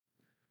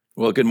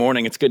Well, good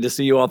morning. It's good to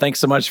see you all. Thanks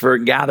so much for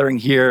gathering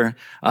here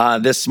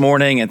this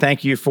morning, and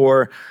thank you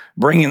for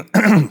bringing,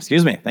 thank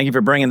you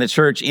for bringing the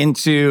church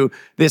into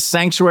this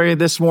sanctuary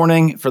this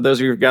morning. For those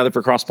of you who gathered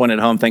for Crosspoint at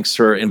home, thanks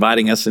for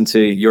inviting us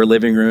into your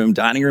living room,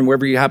 dining room,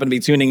 wherever you happen to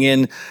be tuning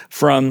in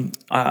from.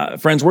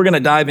 Friends, we're going to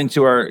dive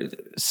into our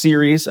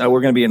series.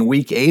 We're going to be in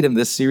week 8 of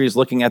this series,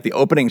 looking at the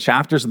opening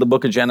chapters of the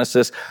book of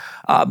Genesis.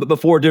 But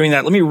before doing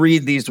that, let me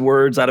read these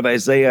words out of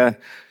Isaiah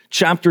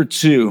chapter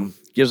 2.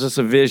 Gives us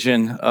a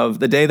vision of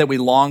the day that we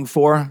long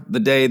for, the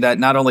day that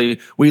not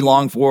only we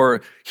long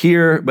for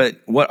here,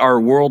 but what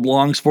our world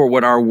longs for,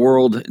 what our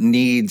world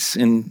needs.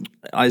 And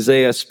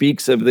Isaiah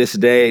speaks of this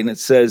day, and it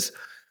says,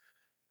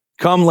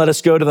 "Come, let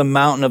us go to the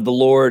mountain of the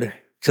Lord,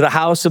 to the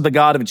house of the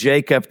God of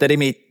Jacob, that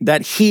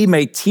he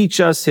may teach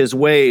us his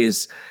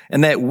ways,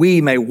 and that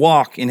we may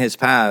walk in his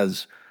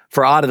paths.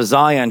 For out of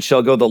Zion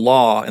shall go the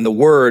law and the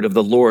word of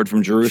the Lord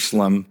from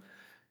Jerusalem."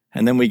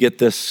 And then we get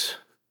this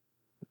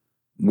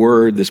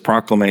word, this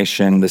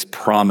proclamation, this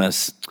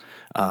promise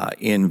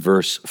in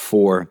verse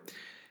 4.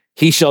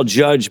 "He shall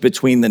judge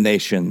between the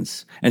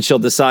nations and shall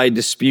decide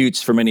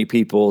disputes for many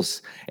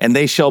peoples, and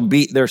they shall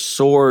beat their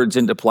swords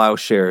into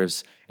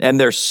plowshares and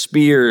their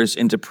spears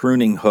into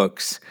pruning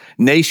hooks.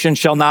 Nation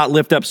shall not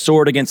lift up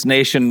sword against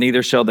nation,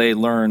 neither shall they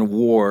learn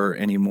war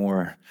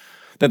anymore."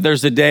 That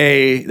there's a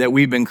day that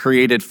we've been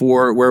created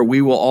for where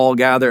we will all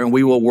gather and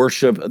we will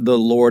worship the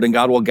Lord, and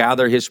God will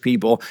gather his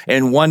people.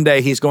 And one day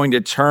he's going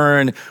to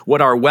turn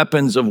what are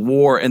weapons of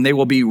war, and they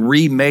will be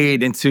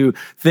remade into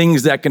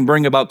things that can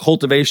bring about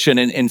cultivation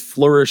and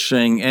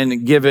flourishing.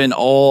 And given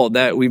all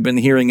that we've been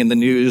hearing in the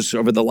news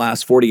over the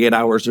last 48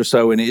 hours or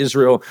so in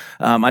Israel,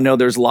 I know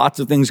there's lots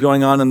of things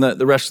going on in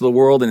the rest of the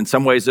world. And in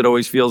some ways it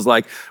always feels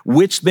like,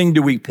 which thing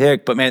do we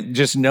pick? But man,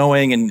 just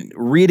knowing and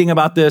reading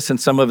about this and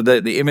some of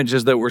the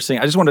images that we're seeing,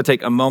 I just want to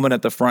take a moment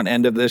at the front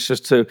end of this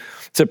just to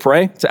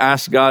pray, to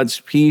ask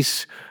God's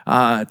peace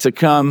to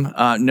come,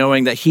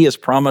 knowing that he has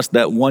promised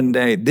that one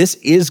day this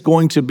is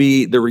going to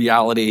be the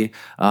reality.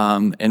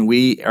 And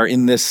we are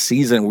in this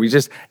season. We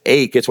just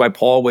ache. It's why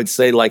Paul would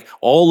say, like,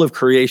 all of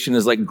creation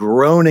is like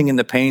groaning in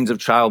the pains of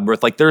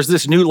childbirth. Like, there's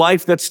this new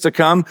life that's to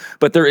come,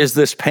 but there is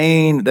this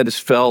pain that is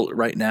felt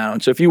right now.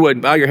 And so if you would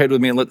bow your head with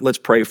me and let's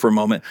pray for a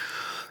moment.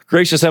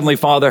 Gracious Heavenly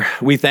Father,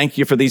 we thank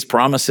you for these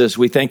promises.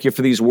 We thank you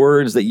for these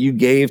words that you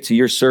gave to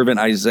your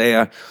servant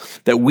Isaiah,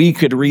 that we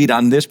could read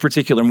on this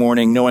particular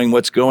morning, knowing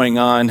what's going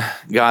on,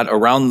 God,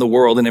 around the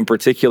world, and in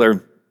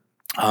particular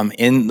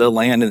in the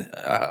land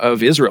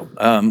of Israel,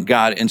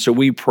 God. And so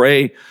we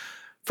pray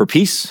for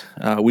peace.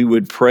 We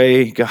would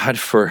pray, God,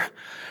 for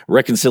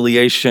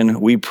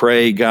reconciliation. We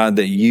pray, God,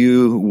 that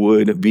you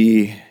would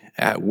be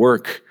at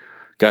work.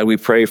 God, we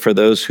pray for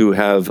those who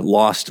have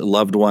lost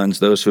loved ones,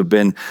 those who have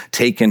been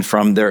taken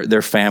from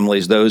their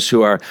families, those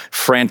who are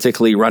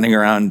frantically running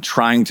around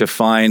trying to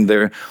find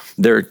their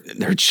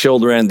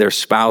children, their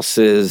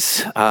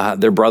spouses,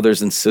 their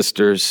brothers and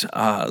sisters.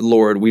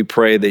 Lord, we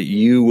pray that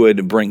you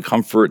would bring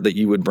comfort, that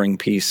you would bring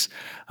peace.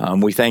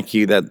 We thank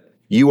you that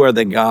you are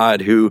the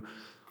God who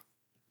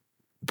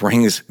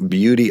brings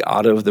beauty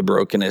out of the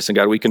brokenness. And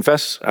God, we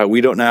confess, we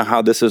don't know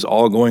how this is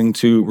all going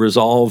to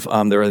resolve.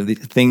 There are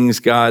things,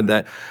 God,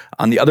 that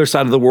on the other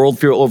side of the world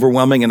feel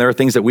overwhelming. And there are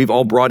things that we've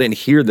all brought in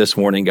here this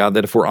morning, God,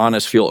 that if we're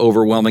honest, feel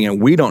overwhelming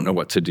and we don't know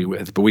what to do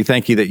with. But we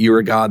thank you that you are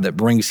a God that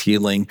brings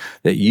healing,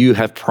 that you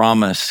have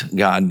promised,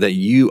 God, that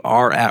you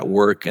are at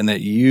work, and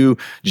that you,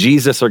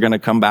 Jesus, are going to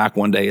come back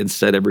one day and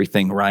set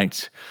everything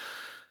right.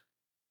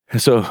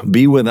 So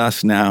be with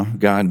us now,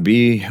 God.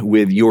 Be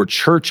with your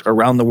church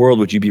around the world.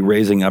 Would you be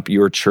raising up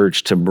your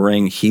church to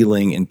bring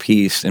healing and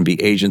peace and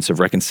be agents of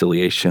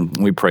reconciliation?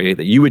 And we pray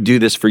that you would do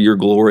this for your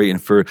glory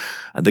and for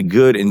the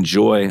good and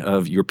joy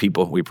of your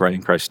people. We pray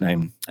in Christ's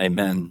name.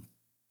 Amen.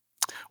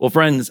 Well,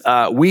 friends,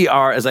 we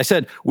are, as I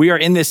said, we are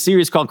in this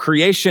series called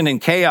Creation and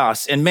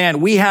Chaos. And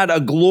man, we had a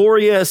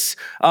glorious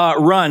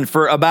run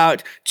for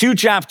about 2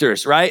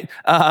 chapters, right?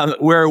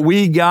 Where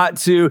we got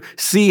to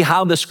see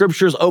how the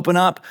scriptures open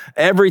up.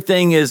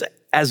 Everything is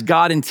as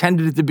God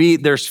intended it to be.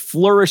 There's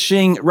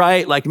flourishing,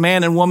 right? Like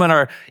man and woman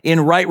are in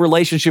right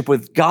relationship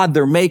with God,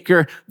 their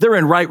maker. They're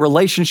in right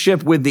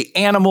relationship with the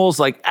animals.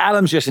 Like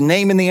Adam's just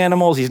naming the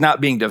animals. He's not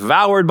being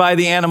devoured by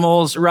the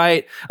animals,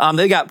 right?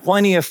 They got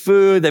plenty of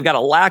food. They've got a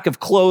lack of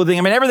clothing.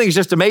 I mean, everything's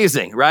just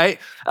amazing, right?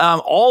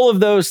 All of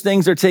those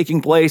things are taking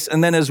place.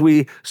 And then as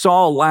we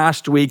saw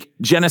last week,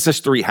 Genesis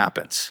 3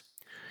 happens.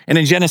 And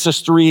in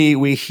Genesis 3,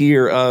 we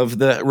hear of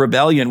the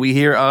rebellion. We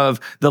hear of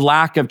the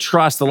lack of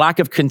trust, the lack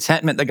of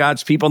contentment that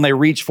God's people, and they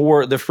reach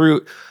for the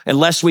fruit.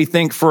 Unless we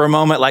think for a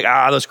moment like,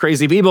 those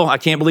crazy people, I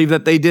can't believe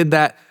that they did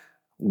that.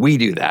 We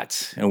do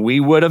that. And we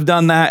would have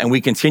done that, and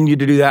we continue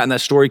to do that, and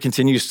that story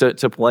continues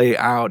to play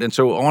out. And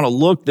so I want to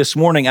look this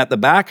morning at the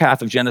back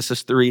half of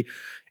Genesis 3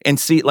 and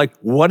see, like,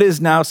 what is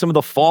now some of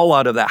the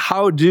fallout of that?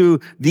 How do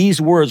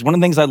these words, one of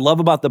the things I love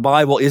about the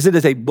Bible is it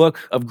is a book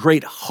of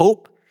great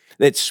hope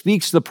that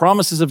speaks the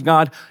promises of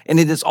God. And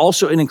it is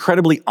also an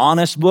incredibly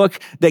honest book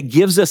that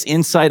gives us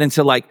insight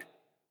into, like,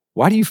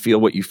 why do you feel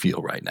what you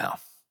feel right now?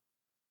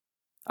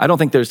 I don't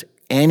think there's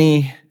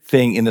anything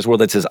thing in this world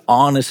that's as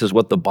honest as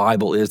what the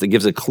Bible is, that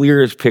gives a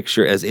clear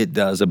picture as it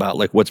does about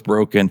like what's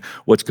broken,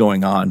 what's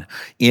going on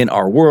in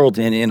our world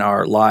and in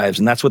our lives.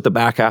 And that's what the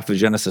back half of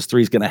Genesis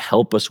 3 is going to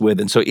help us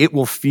with. And so it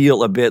will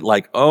feel a bit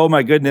like, oh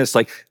my goodness,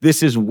 like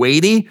this is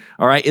weighty.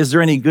 All right. Is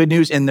there any good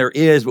news? And there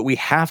is, but we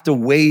have to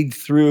wade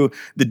through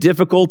the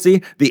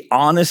difficulty, the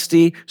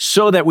honesty,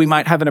 so that we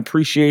might have an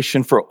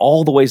appreciation for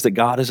all the ways that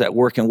God is at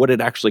work and what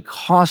it actually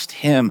cost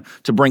him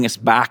to bring us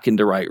back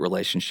into right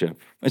relationship.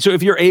 And so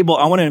if you're able,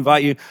 I want to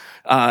invite you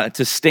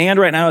to stand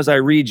right now as I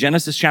read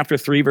Genesis chapter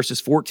 3,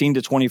 verses 14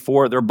 to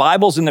 24. There are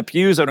Bibles in the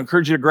pews. I would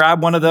encourage you to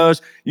grab one of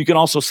those. You can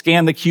also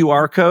scan the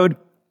QR code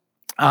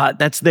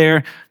that's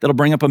there. That'll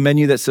bring up a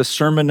menu that says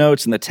sermon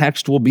notes, and the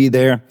text will be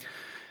there.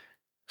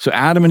 So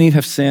Adam and Eve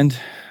have sinned.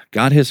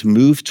 God has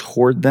moved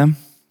toward them.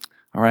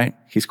 All right.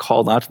 He's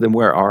called out to them,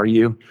 where are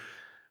you?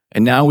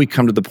 And now we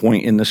come to the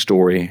point in the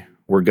story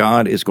where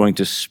God is going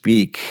to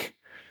speak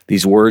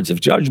these words of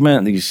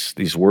judgment,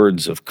 these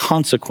words of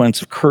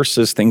consequence, of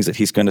curses, things that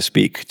he's going to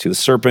speak to the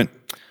serpent,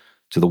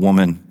 to the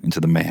woman, and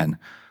to the man.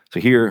 So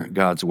hear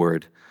God's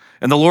word.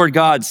 And the Lord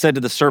God said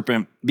to the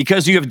serpent,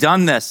 because you have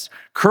done this,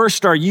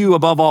 cursed are you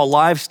above all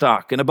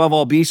livestock and above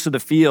all beasts of the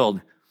field.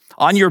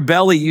 On your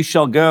belly you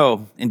shall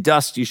go, and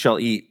dust you shall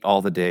eat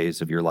all the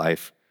days of your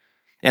life.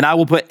 And I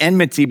will put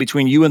enmity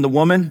between you and the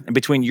woman, and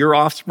between your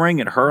offspring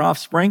and her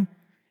offspring.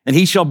 And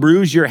he shall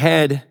bruise your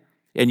head,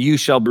 and you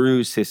shall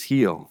bruise his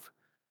heel.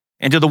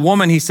 And to the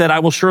woman he said, I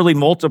will surely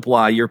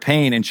multiply your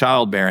pain in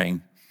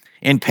childbearing.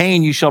 In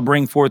pain you shall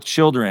bring forth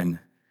children,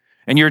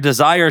 and your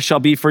desire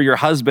shall be for your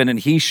husband, and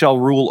he shall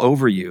rule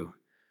over you.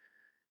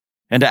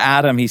 And to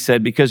Adam he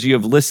said, because you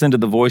have listened to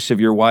the voice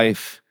of your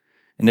wife,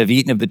 and have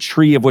eaten of the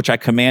tree of which I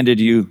commanded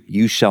you,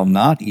 you shall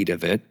not eat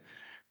of it.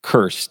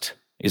 Cursed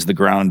is the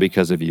ground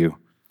because of you.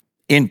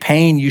 In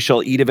pain you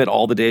shall eat of it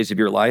all the days of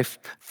your life.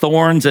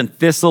 Thorns and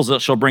thistles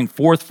it shall bring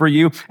forth for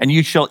you, and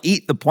you shall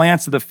eat the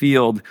plants of the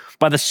field.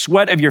 By the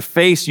sweat of your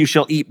face you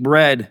shall eat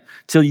bread,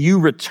 till you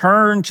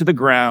return to the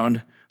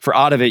ground, for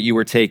out of it you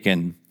were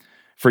taken.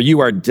 For you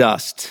are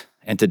dust,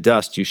 and to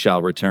dust you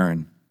shall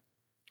return.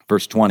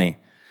 Verse 20,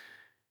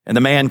 and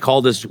the man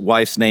called his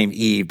wife's name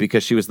Eve,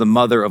 because she was the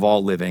mother of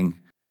all living.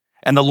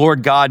 And the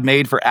Lord God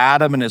made for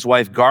Adam and his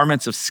wife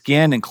garments of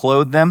skin and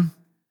clothed them.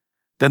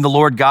 Then the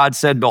Lord God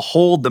said,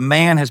 behold, the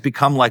man has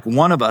become like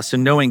one of us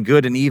in knowing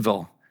good and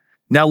evil.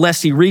 Now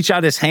lest he reach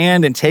out his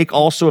hand and take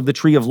also of the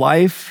tree of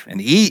life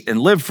and eat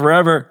and live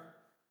forever.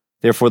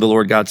 Therefore the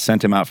Lord God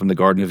sent him out from the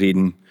Garden of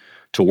Eden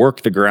to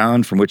work the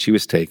ground from which he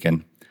was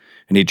taken.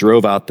 And he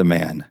drove out the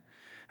man.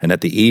 And at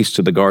the east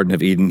of the Garden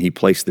of Eden, he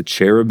placed the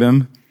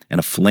cherubim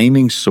and a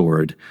flaming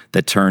sword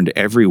that turned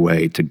every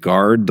way to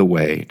guard the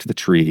way to the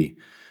tree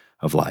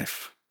of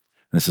life.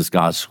 This is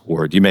God's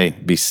word. You may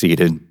be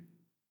seated.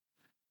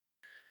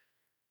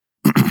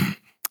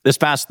 This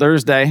past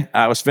Thursday,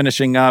 I was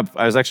finishing up.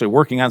 I was actually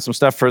working on some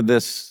stuff for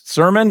this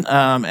sermon,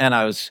 and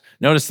I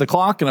noticed the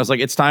clock, and I was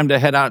like, it's time to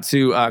head out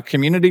to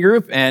community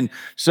group. And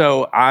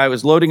so I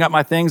was loading up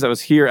my things. I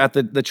was here at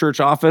the church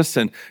office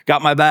and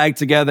got my bag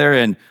together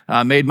and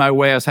made my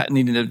way. I was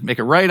needing to make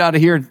a right out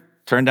of here,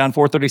 turn down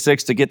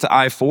 436 to get to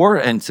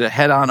I-4 and to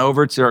head on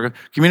over to our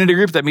community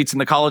group that meets in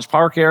the College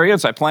Park area.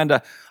 So I plan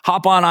to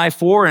hop on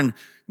I-4 and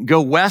go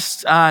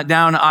west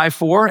down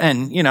I-4,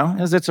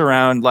 and as it's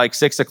around like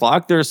 6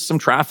 o'clock, there's some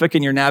traffic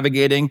and you're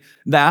navigating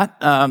that,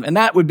 and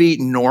that would be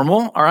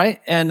normal, all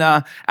right? And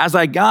as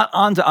I got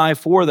onto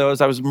I-4, though,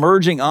 as I was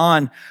merging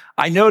on,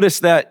 I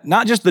noticed that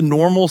not just the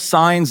normal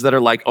signs that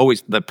are like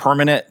always the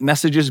permanent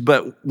messages,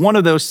 but one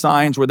of those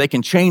signs where they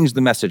can change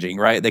the messaging,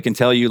 right? They can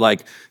tell you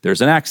like,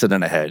 there's an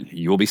accident ahead.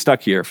 You will be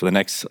stuck here for the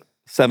next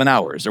 7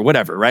 hours or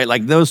whatever, right?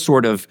 Like those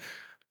sort of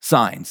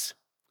signs.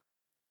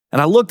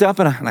 And I looked up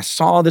and I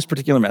saw this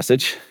particular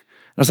message.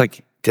 I was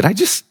like, did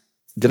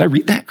I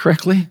read that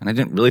correctly? And I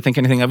didn't really think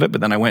anything of it, but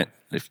then I went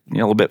a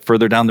little bit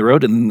further down the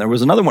road and there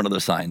was another one of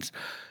those signs.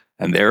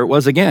 And there it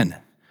was again.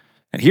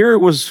 And here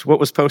was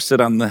what was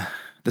posted on the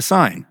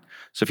sign.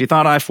 So if you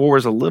thought I-4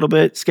 was a little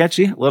bit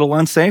sketchy, a little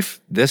unsafe,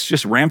 this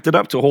just ramped it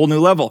up to a whole new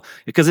level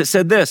because it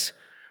said this: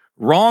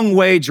 wrong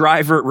way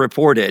driver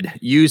reported,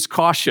 use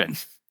caution.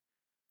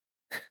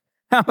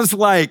 I was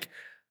like,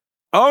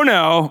 oh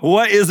no,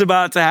 what is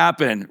about to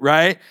happen,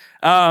 right?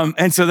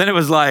 And so then it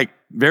was like,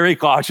 very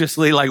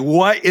cautiously, like,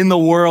 what in the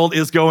world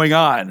is going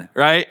on,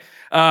 right?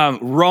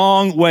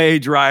 Wrong way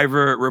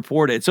driver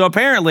reported. So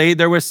apparently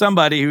there was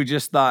somebody who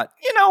just thought,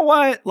 you know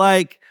what,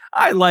 like,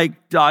 I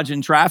like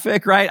dodging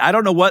traffic, right? I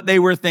don't know what they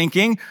were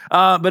thinking,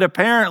 but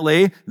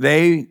apparently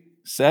they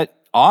set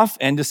off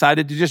and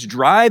decided to just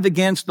drive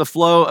against the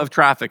flow of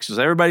traffic. So as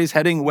everybody's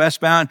heading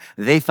westbound,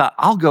 they thought,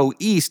 I'll go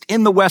east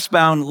in the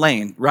westbound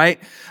lane,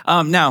 right?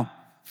 Now,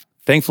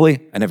 thankfully,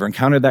 I never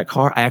encountered that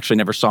car. I actually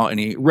never saw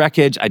any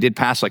wreckage. I did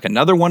pass like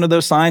another one of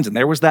those signs and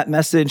there was that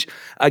message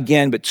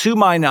again, but to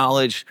my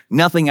knowledge,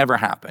 nothing ever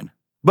happened.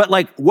 But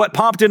like what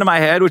popped into my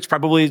head, which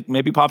probably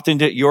maybe popped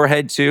into your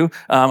head too,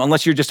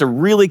 unless you're just a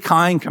really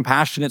kind,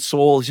 compassionate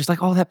soul, it's just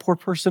like, oh, that poor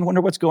person,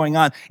 wonder what's going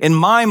on. In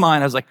my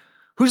mind, I was like,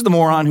 who's the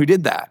moron who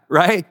did that,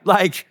 right?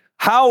 Like,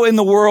 How in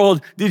the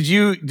world did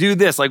you do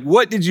this? Like,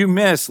 what did you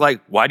miss?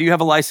 Like, why do you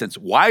have a license?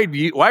 Why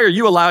are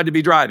you allowed to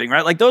be driving,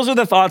 right? Like, those are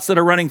the thoughts that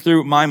are running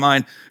through my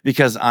mind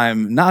because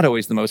I'm not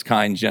always the most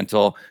kind,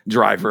 gentle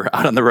driver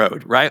out on the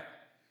road, right?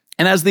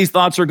 And as these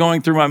thoughts are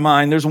going through my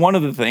mind, there's one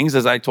of the things,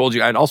 as I told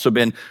you, I'd also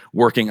been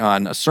working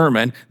on a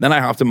sermon. Then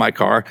I hopped in my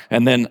car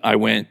and then I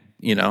went,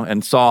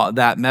 and saw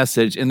that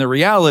message. And the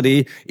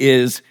reality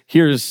is,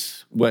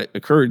 here's what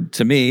occurred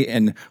to me,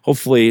 and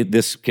hopefully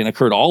this can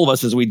occur to all of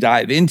us as we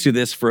dive into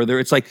this further.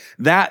 It's like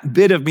that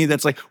bit of me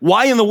that's like,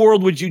 why in the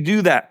world would you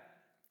do that?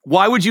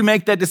 Why would you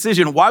make that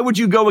decision? Why would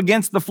you go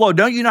against the flow?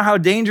 Don't you know how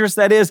dangerous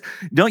that is?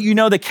 Don't you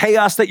know the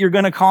chaos that you're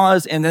going to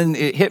cause? And then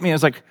it hit me. I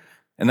was like,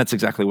 and that's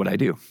exactly what I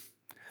do.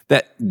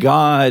 That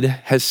God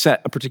has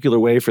set a particular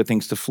way for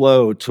things to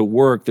flow, to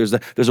work. There's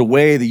a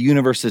way the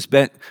universe is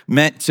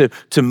meant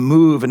to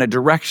move in a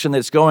direction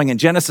that's going. And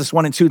Genesis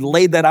 1 and 2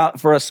 laid that out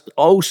for us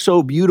oh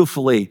so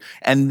beautifully.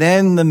 And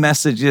then the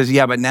message is,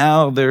 but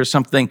now there's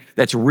something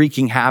that's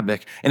wreaking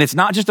havoc. And it's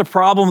not just a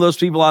problem of those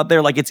people out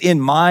there, like it's in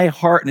my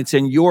heart and it's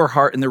in your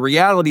heart. And the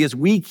reality is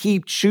we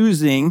keep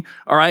choosing,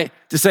 all right,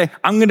 to say,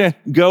 I'm going to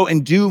go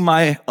and do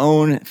my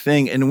own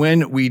thing. And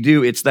when we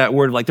do, it's that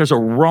word like there's a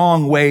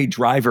wrong way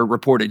driver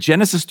reported.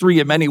 Genesis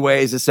 3 in many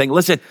ways is saying,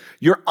 listen,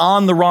 you're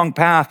on the wrong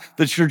path.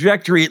 The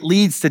trajectory, it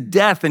leads to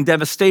death and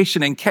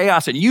devastation and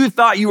chaos. And you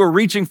thought you were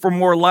reaching for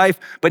more life,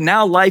 but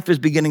now life is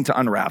beginning to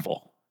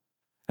unravel.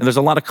 And there's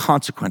a lot of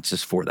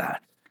consequences for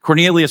that.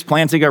 Cornelius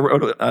Plantinga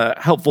wrote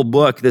a helpful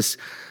book, this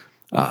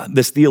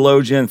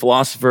theologian,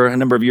 philosopher a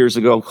number of years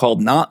ago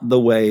called Not the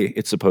Way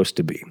It's Supposed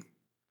to Be.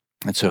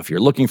 And so if you're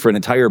looking for an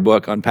entire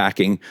book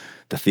unpacking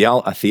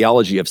a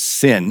theology of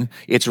sin,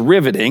 it's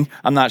riveting.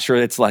 I'm not sure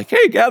it's like,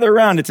 hey, gather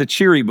around. It's a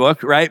cheery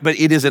book, right? But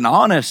it is an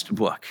honest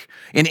book.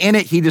 And in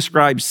it, he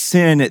describes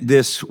sin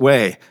this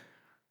way.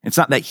 It's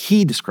not that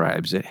he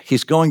describes it.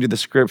 He's going to the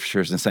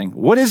scriptures and saying,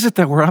 what is it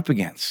that we're up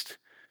against?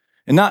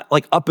 And not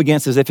like up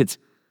against as if it's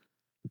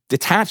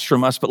detached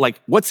from us, but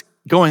like what's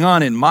going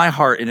on in my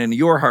heart and in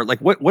your heart? Like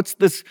what's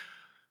this?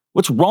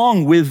 What's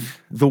wrong with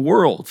the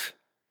world?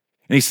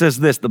 And he says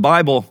this, the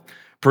Bible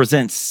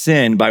presents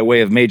sin by way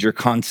of major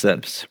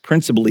concepts,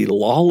 principally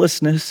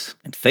lawlessness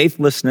and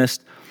faithlessness,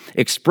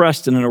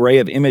 expressed in an array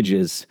of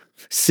images.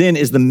 Sin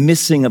is the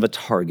missing of a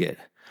target,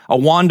 a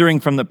wandering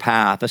from the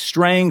path, a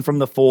straying from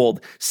the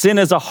fold. Sin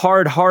is a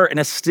hard heart and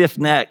a stiff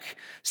neck.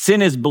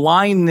 Sin is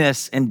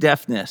blindness and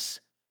deafness.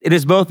 It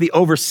is both the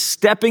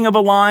overstepping of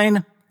a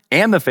line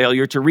and the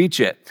failure to reach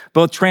it,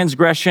 both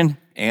transgression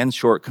and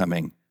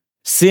shortcoming.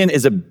 Sin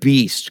is a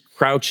beast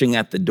crouching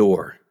at the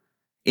door.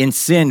 In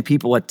sin,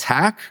 people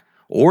attack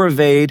or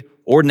evade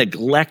or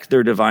neglect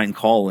their divine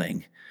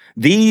calling.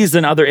 These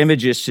and other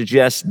images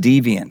suggest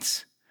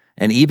deviance.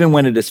 And even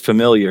when it is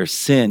familiar,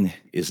 sin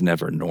is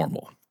never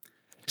normal.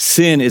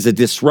 Sin is a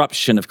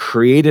disruption of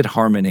created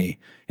harmony,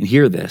 and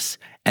hear this,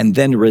 and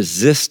then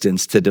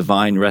resistance to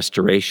divine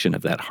restoration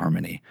of that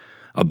harmony.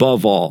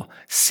 Above all,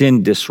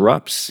 sin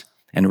disrupts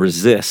and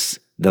resists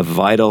the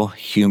vital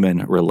human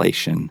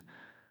relation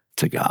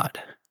to God.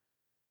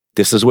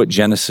 This is what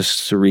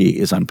Genesis 3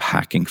 is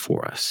unpacking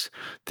for us.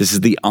 This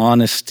is the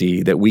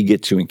honesty that we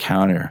get to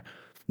encounter,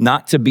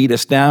 not to beat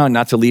us down,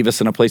 not to leave us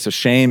in a place of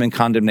shame and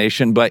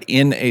condemnation, but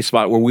in a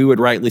spot where we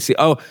would rightly see,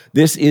 oh,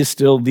 this is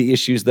still the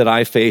issues that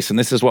I face, and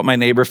this is what my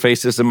neighbor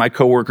faces, and my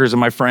coworkers and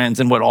my friends,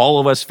 and what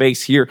all of us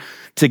face here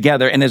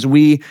together. And as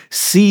we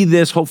see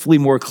this hopefully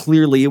more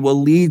clearly, it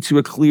will lead to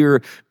a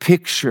clear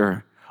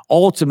picture,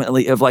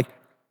 ultimately, of like,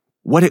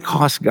 what it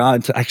costs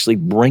God to actually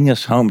bring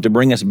us home, to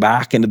bring us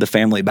back into the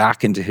family,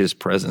 back into his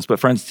presence. But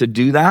friends, to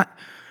do that,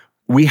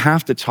 we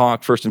have to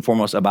talk first and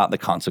foremost about the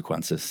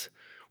consequences.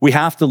 We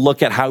have to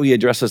look at how he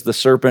addresses the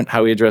serpent,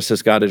 how he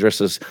addresses God,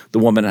 addresses the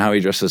woman, and how he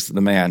addresses the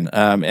man.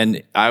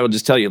 And I will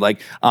just tell you, like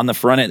on the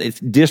front end,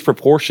 it's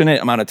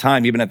disproportionate amount of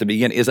time, even at the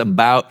beginning, is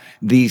about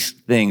these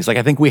things. Like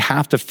I think we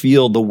have to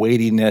feel the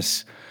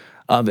weightiness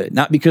of it,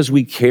 not because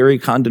we carry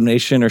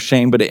condemnation or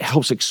shame, but it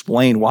helps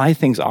explain why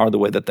things are the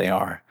way that they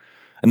are.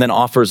 And then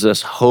offers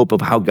us hope of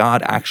how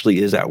God actually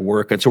is at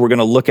work. And so we're going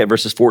to look at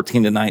verses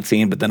 14 to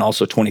 19, but then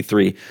also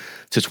 23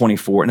 to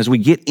 24. And as we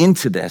get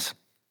into this,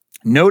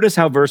 notice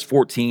how verse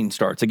 14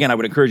 starts. Again, I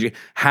would encourage you,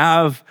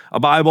 have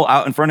a Bible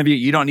out in front of you.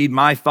 You don't need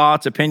my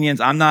thoughts,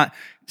 opinions. I'm not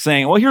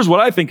saying, well, here's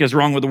what I think is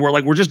wrong with the world.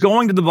 Like we're just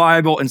going to the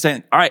Bible and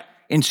saying, all right,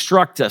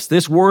 instruct us.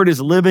 This word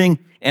is living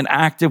and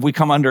active. We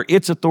come under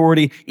its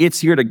authority.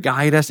 It's here to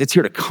guide us. It's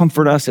here to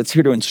comfort us. It's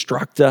here to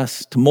instruct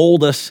us, to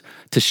mold us,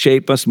 to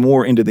shape us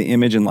more into the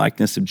image and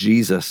likeness of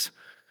Jesus.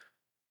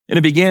 And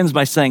it begins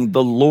by saying,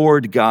 the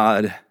Lord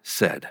God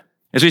said.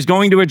 And so he's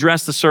going to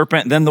address the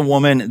serpent, then the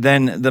woman,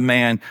 then the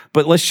man.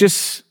 But let's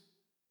just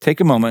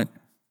take a moment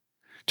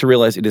to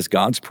realize it is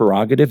God's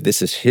prerogative.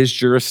 This is his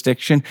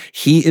jurisdiction.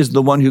 He is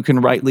the one who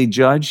can rightly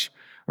judge,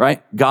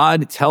 right?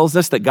 God tells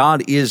us that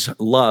God is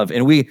love.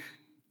 And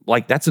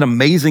that's an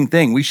amazing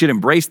thing. We should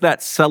embrace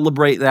that,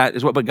 celebrate that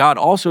as well. But God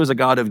also is a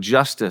God of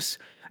justice.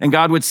 And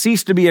God would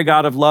cease to be a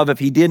God of love if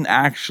he didn't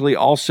actually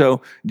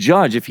also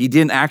judge, if he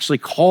didn't actually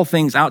call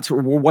things out to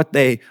what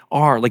they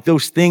are. Like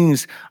those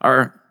things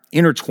are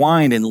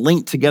intertwined and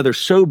linked together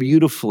so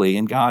beautifully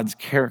in God's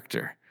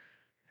character.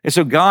 And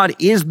so God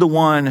is the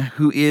one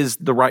who is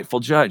the rightful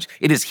judge.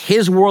 It is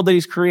his world that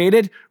he's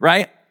created,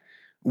 right?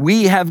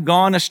 We have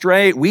gone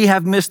astray. We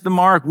have missed the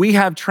mark. We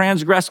have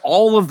transgressed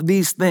all of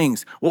these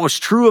things. What was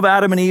true of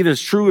Adam and Eve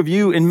is true of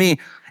you and me.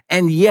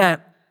 And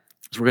yet,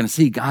 as we're going to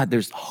see, God,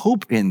 there's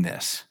hope in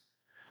this.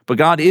 But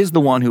God is the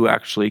one who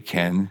actually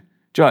can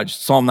judge.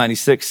 Psalm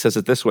 96 says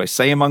it this way,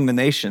 say among the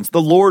nations,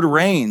 the Lord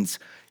reigns.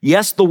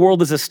 Yes, the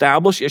world is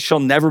established. It shall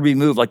never be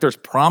moved. Like there's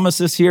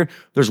promises here.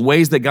 There's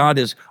ways that God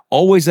is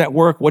always at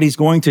work, what he's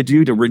going to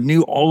do to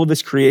renew all of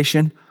this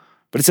creation.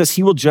 But it says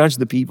he will judge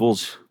the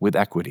peoples with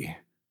equity.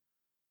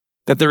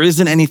 That there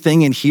isn't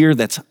anything in here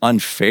that's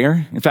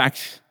unfair. In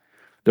fact,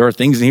 there are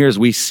things in here as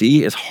we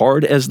see, as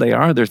hard as they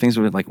are, there are things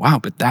where we're like, wow,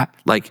 but that,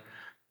 like,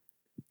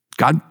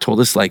 God told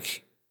us,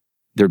 like,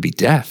 there'd be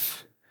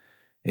death.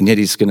 And yet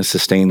he's going to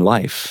sustain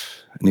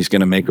life. And he's going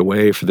to make a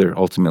way for there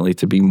ultimately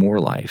to be more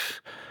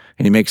life.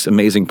 And he makes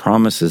amazing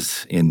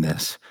promises in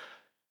this.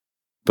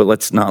 But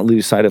let's not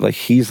lose sight of, like,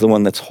 he's the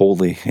one that's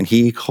holy. And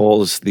he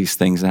calls these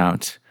things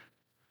out.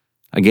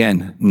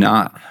 Again,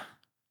 not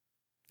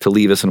to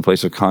leave us in a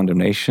place of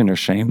condemnation or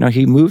shame. No,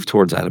 he moved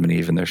towards Adam and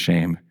Eve in their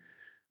shame.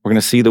 We're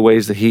going to see the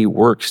ways that he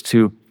works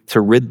to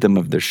rid them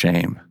of their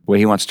shame, the way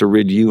he wants to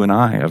rid you and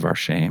I of our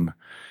shame.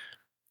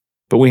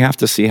 But we have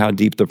to see how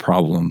deep the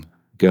problem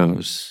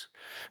goes.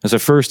 And so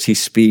first he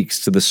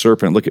speaks to the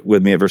serpent. Look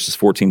with me at verses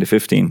 14 to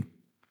 15.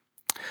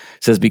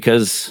 It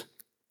says,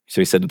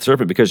 so he said to the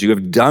serpent, because you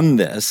have done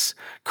this,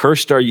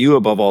 cursed are you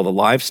above all the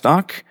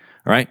livestock.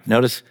 All right,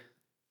 notice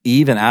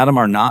Eve and Adam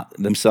are not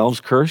themselves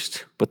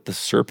cursed, but the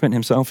serpent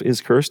himself is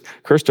cursed.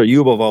 Cursed are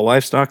you above all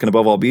livestock and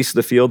above all beasts of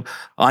the field.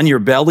 On your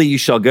belly you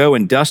shall go,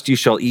 and dust you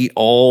shall eat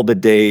all the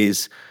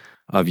days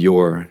of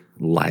your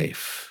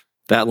life.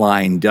 That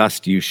line,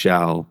 dust you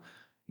shall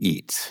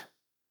eat.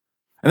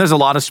 And there's a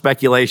lot of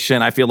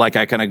speculation. I feel like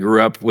I kind of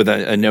grew up with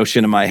a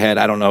notion in my head.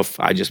 I don't know if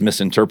I just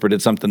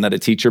misinterpreted something that a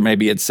teacher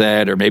maybe had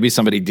said, or maybe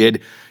somebody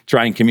did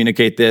try and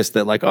communicate this,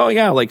 that like, oh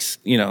yeah, like,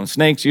 you know,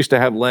 snakes used to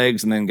have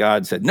legs, and then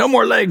God said, no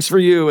more legs for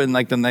you. And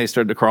like, then they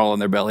started to crawl on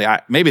their belly.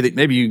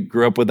 Maybe you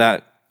grew up with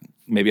that.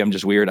 Maybe I'm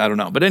just weird. I don't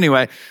know. But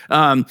anyway,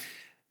 I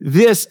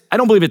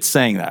don't believe it's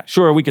saying that.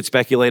 Sure, we could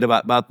speculate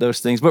about those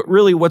things, but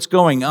really what's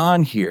going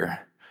on here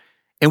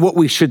and what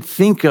we should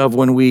think of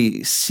when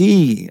we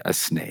see a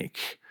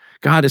snake,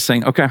 God is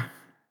saying, okay,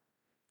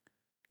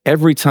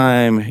 every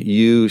time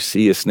you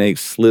see a snake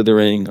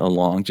slithering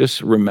along,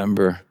 just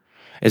remember,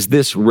 as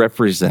this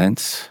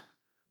represents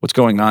what's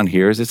going on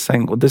here, is it's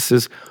saying, well,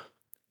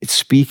 it's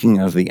speaking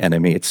of the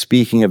enemy, it's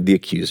speaking of the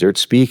accuser, it's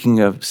speaking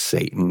of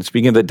Satan,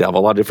 speaking of the devil,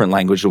 a lot of different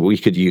language that we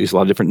could use, a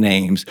lot of different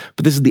names,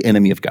 but this is the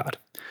enemy of God,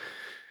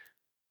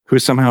 who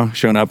has somehow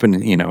shown up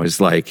and, is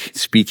like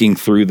speaking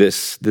through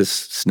this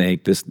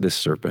snake, this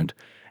serpent.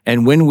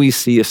 And when we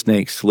see a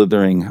snake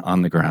slithering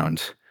on the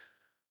ground,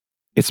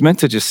 it's meant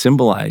to just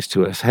symbolize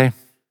to us, hey,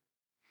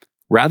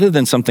 rather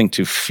than something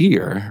to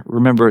fear,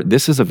 remember,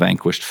 this is a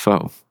vanquished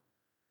foe.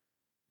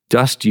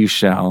 Dust you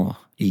shall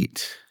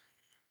eat.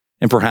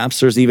 And perhaps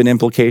there's even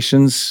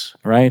implications,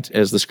 right?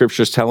 As the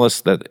scriptures tell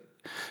us that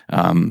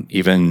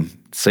even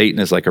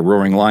Satan is like a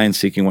roaring lion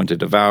seeking one to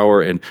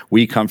devour, and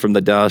we come from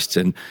the dust,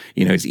 and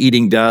he's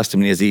eating dust. I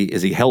mean, is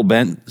he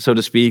hell-bent, so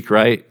to speak,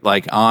 right?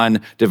 Like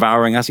on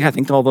devouring us? Yeah, I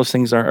think all those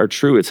things are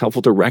true. It's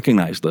helpful to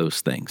recognize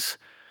those things.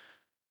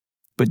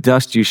 But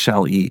dust you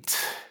shall eat.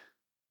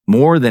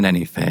 More than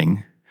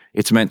anything,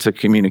 it's meant to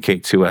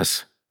communicate to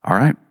us, all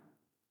right,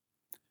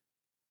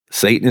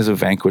 Satan is a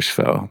vanquished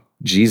foe.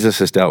 Jesus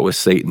has dealt with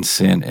Satan's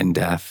sin and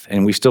death,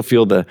 and we still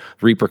feel the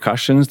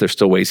repercussions. There's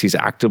still ways he's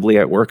actively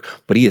at work,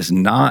 but he is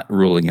not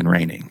ruling and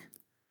reigning.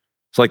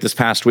 So like this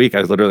past week,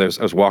 I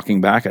was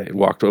walking back. I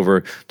walked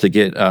over to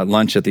get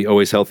lunch at the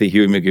Always Healthy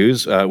Huey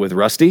Magoo's with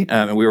Rusty,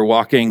 and we were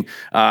walking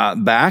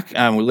back.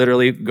 We're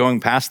literally going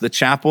past the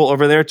chapel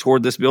over there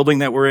toward this building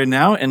that we're in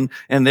now, and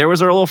there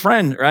was our little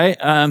friend, right?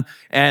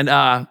 And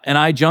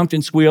I jumped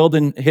and squealed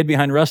and hid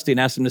behind Rusty and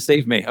asked him to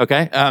save me.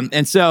 Okay,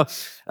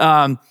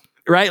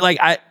 right,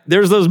 like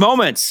there's those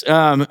moments.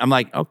 I'm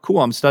like, oh, cool.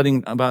 I'm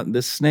studying about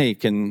this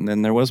snake, and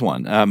then there was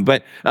one,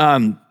 but.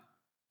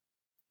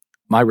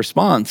 My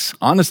response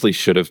honestly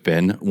should have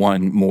been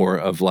one more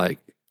of like,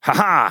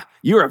 haha,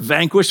 you're a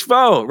vanquished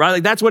foe, right?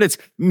 Like that's what it's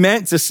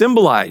meant to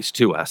symbolize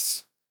to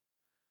us.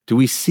 Do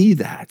we see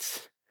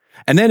that?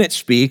 And then it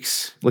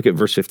speaks, look at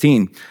verse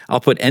 15, I'll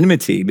put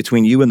enmity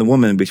between you and the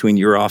woman, between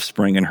your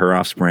offspring and her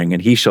offspring,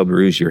 and he shall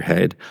bruise your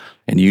head,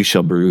 and you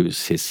shall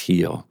bruise his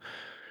heel.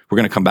 We're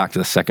going to come back to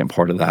the second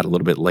part of that a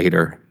little bit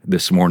later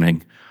this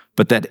morning.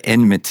 But that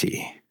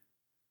enmity,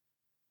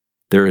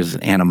 there is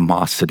an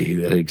animosity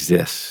that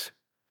exists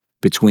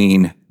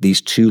between these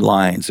two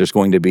lines. There's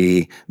going to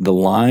be the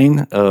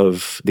line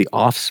of the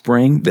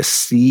offspring, the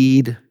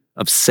seed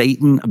of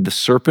Satan, of the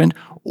serpent,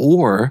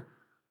 or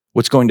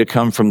what's going to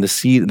come from the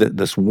seed,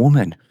 this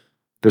woman,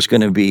 There's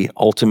going to be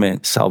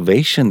ultimate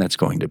salvation that's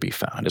going to be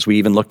found. As we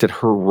even looked at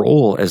her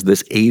role as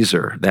this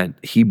Azer, that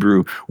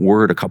Hebrew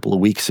word a couple of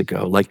weeks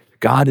ago, like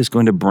God is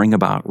going to bring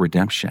about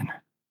redemption.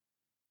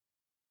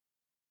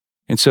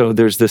 And so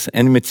there's this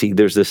enmity,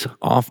 there's this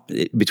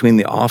between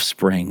the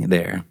offspring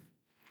there.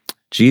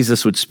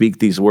 Jesus would speak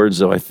these words,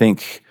 though. I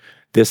think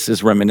this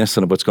is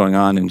reminiscent of what's going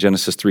on in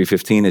Genesis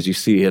 3:15, as you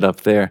see it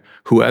up there.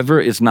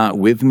 Whoever is not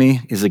with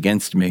me is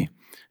against me,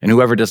 and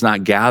whoever does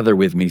not gather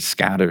with me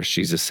scatters,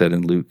 Jesus said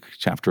in Luke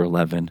chapter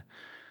 11.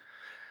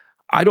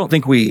 I don't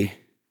think we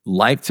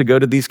like to go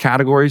to these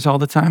categories all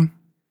the time,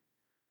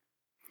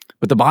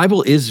 but the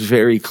Bible is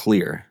very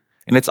clear.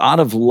 And it's out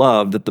of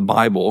love that the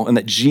Bible and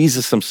that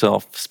Jesus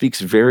himself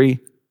speaks in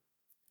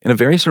a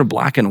very sort of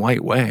black and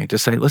white way to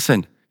say,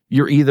 listen,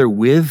 you're either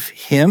with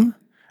him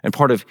and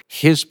part of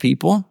his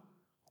people,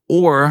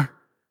 or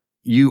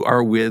you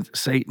are with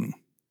Satan.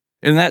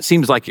 And that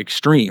seems like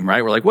extreme,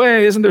 right? We're like,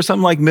 wait, isn't there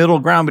some like middle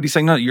ground? But he's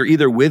saying, no, you're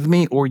either with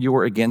me or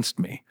you're against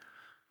me.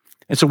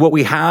 And so what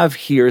we have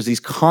here is these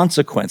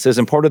consequences,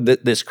 and part of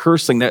this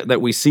cursing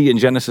that we see in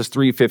Genesis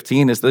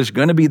 3:15 is there's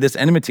going to be this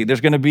enmity. There's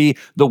going to be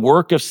the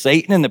work of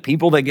Satan and the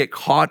people that get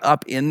caught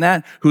up in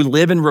that, who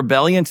live in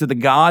rebellion to the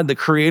God, the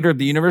creator of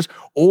the universe,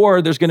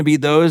 or there's going to be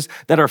those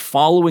that are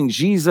following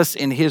Jesus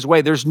in his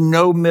way. There's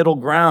no middle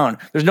ground.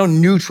 There's no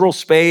neutral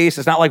space.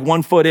 It's not like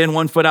 1 foot in,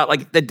 1 foot out.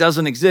 Like that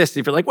doesn't exist.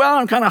 If you're like, well,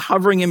 I'm kind of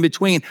hovering in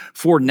between,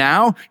 for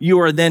now,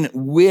 you are then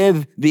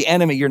with the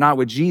enemy. You're not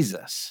with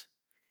Jesus.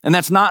 And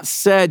that's not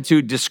said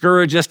to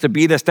discourage us, to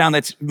beat us down.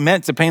 That's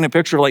meant to paint a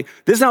picture of like,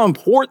 this is how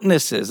important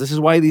this is. This is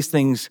why these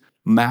things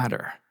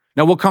matter.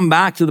 Now, we'll come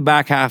back to the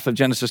back half of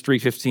Genesis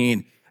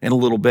 3:15 in a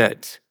little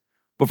bit.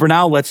 But for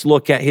now, let's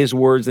look at his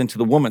words into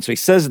the woman. So he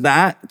says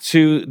that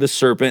to the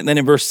serpent. And then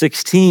in verse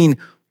 16,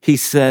 he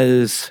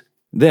says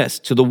this.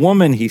 To the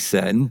woman, he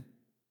said,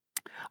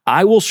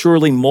 I will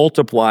surely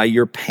multiply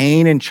your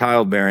pain in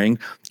childbearing.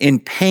 In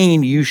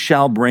pain, you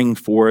shall bring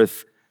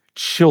forth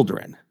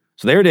children.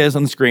 So there it is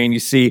on the screen. You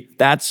see,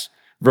 that's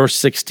verse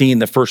 16,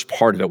 the first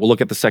part of it. We'll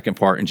look at the second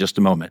part in just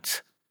a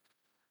moment.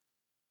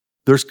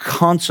 There's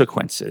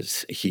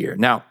consequences here.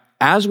 Now,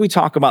 as we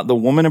talk about the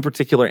woman in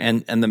particular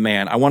and the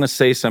man, I want to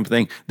say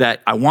something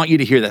that I want you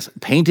to hear this.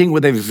 Painting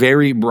with a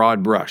very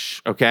broad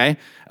brush, okay?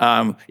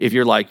 If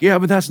you're like, yeah,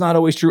 but that's not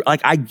always true.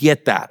 Like, I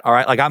get that, all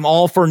right? Like, I'm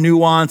all for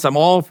nuance. I'm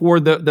all for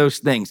those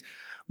things.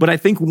 But I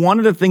think one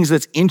of the things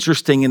that's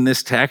interesting in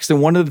this text,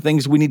 and one of the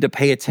things we need to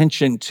pay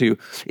attention to,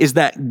 is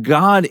that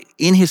God,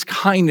 in his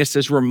kindness,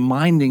 is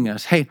reminding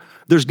us, hey,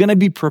 there's going to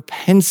be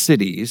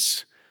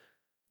propensities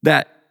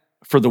that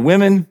for the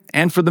women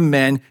and for the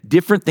men,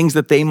 different things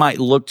that they might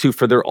look to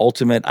for their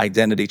ultimate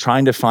identity,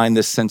 trying to find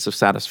this sense of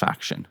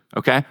satisfaction,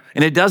 okay?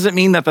 And it doesn't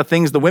mean that the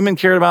things the women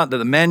care about, that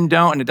the men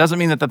don't, and it doesn't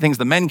mean that the things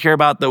the men care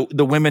about,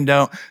 the women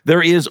don't.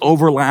 There is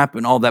overlap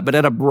and all that, but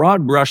at a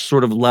broad brush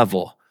sort of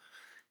level,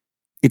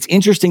 it's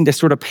interesting to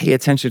sort of pay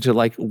attention to,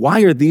 like,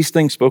 why are these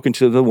things spoken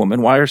to the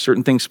woman? Why are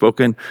certain things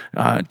spoken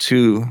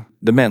to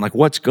the men? Like,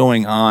 what's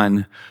going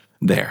on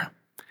there?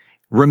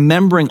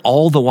 Remembering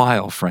all the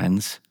while,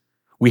 friends,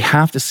 we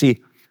have to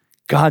see,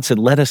 God said,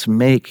 let us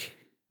make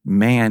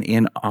man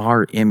in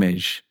our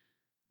image.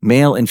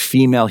 Male and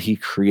female, he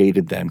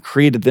created them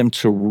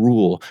to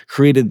rule,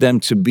 created them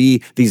to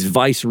be these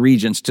vice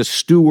regents, to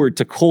steward,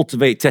 to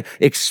cultivate, to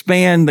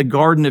expand the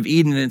Garden of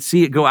Eden and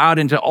see it go out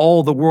into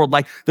all the world.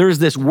 Like, there's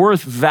this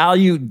worth,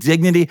 value,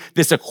 dignity,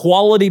 this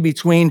equality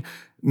between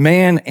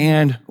man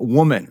and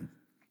woman.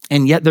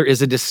 And yet there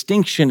is a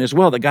distinction as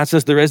well, that God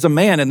says there is a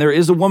man and there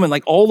is a woman,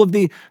 like all of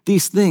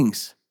these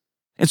things.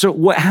 And so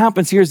what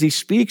happens here is he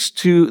speaks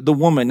to the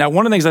woman. Now,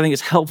 one of the things I think is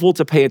helpful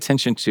to pay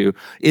attention to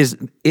is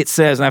it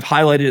says, and I've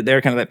highlighted it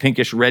there, kind of that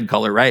pinkish red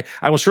color, right?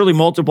 I will surely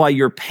multiply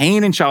your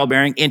pain in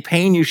childbearing. In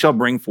pain, you shall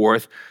bring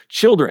forth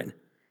children.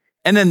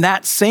 And then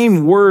that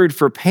same word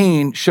for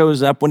pain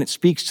shows up when it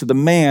speaks to the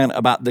man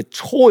about the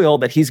toil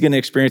that he's going to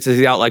experience as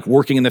he's out like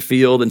working in the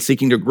field and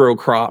seeking to grow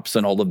crops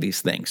and all of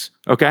these things,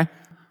 okay?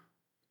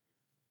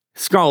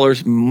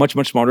 Scholars, much,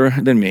 much smarter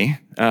than me,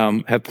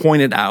 have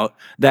pointed out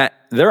that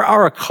there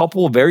are a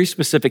couple of very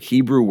specific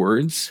Hebrew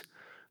words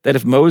that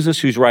if Moses,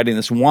 who's writing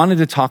this, wanted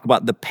to talk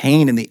about the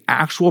pain and the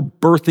actual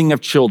birthing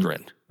of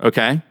children,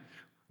 okay,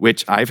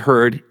 which I've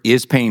heard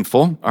is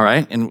painful, all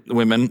right? And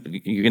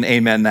women, you can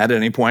amen that at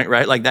any point,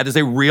 right? Like, that is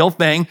a real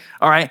thing,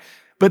 all right?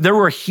 But there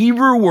were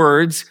Hebrew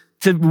words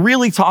to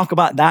really talk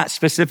about that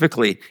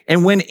specifically.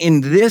 And when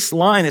in this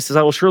line, it says,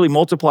 I will surely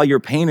multiply your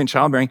pain in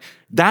childbearing,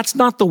 that's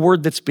not the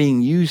word that's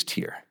being used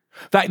here.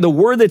 In fact, the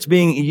word that's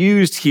being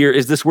used here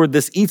is this word,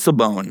 this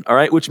itzabon, all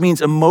right, which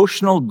means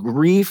emotional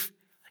grief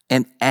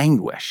and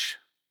anguish.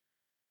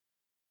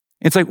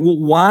 It's like, well,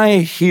 why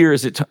here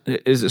is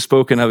it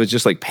spoken of as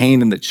just like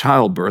pain in the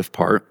childbirth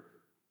part?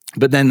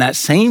 But then that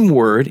same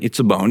word,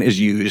 itzabon, is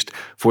used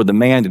for the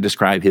man to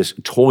describe his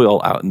toil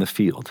out in the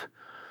field.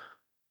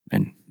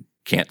 And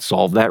can't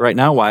solve that right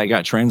now, why I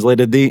got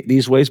translated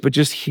these ways, but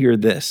just hear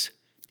this.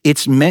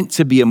 It's meant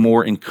to be a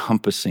more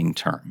encompassing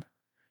term.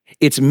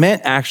 It's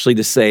meant actually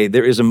to say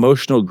there is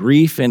emotional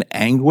grief and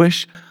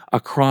anguish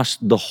across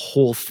the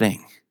whole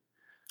thing,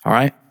 all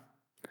right?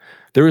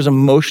 There is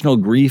emotional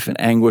grief and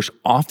anguish,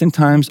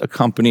 oftentimes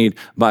accompanied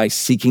by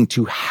seeking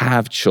to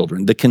have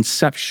children, the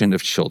conception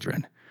of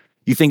children.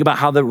 You think about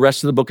how the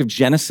rest of the book of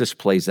Genesis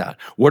plays out.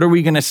 What are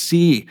we going to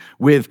see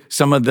with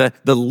some of the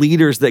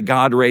leaders that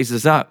God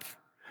raises up?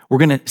 We're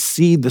going to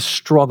see the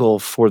struggle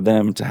for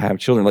them to have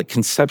children. Like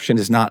conception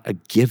is not a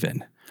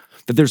given,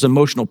 that there's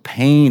emotional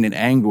pain and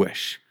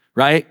anguish,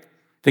 right?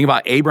 Think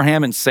about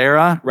Abraham and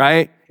Sarah,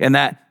 right? And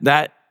that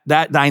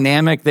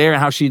dynamic there and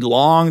how she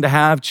longed to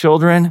have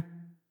children.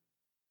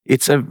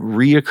 It's a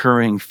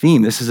reoccurring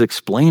theme. This is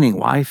explaining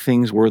why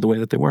things were the way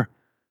that they were.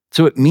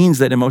 So it means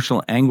that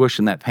emotional anguish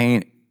and that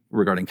pain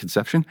regarding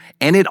conception.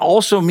 And it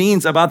also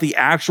means about the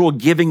actual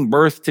giving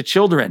birth to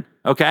children,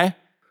 okay?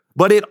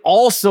 But it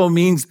also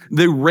means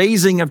the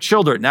raising of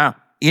children. Now,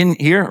 in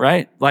here,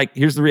 right? Like,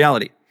 here's the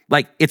reality.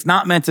 Like, it's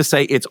not meant to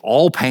say it's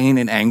all pain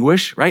and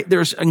anguish, right?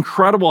 There's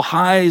incredible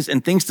highs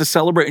and things to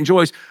celebrate and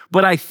joys.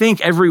 But I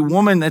think every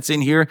woman that's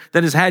in here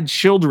that has had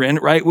children,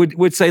 right,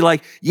 would say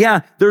like,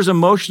 yeah, there's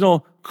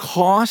emotional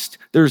cost,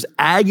 there's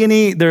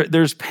agony,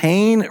 there's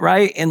pain,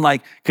 right? In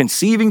like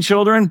conceiving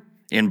children,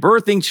 in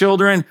birthing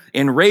children,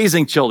 in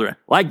raising children,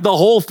 like the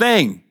whole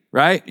thing,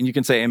 right? And you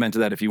can say amen to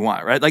that if you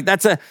want, right? Like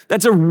that's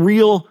a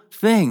real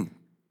thing.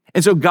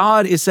 And so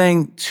God is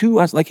saying to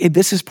us, like, hey,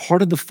 this is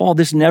part of the fall.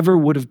 This never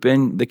would have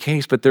been the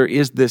case, but there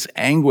is this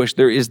anguish.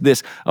 There is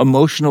this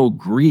emotional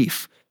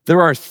grief.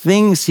 There are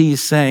things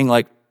he's saying,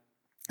 like,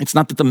 it's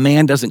not that the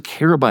man doesn't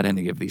care about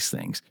any of these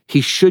things.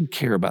 He should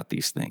care about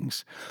these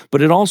things.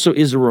 But it also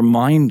is a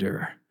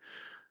reminder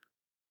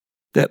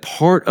that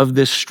part of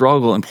this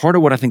struggle and part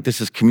of what I think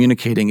this is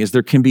communicating is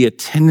there can be a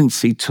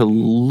tendency to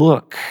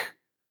look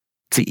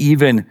to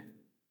even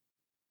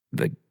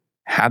the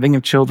having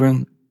of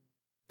children,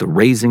 the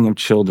raising of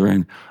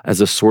children as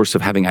a source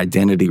of having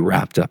identity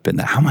wrapped up in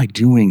that. How am I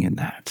doing in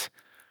that?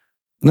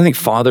 And I think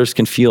fathers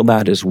can feel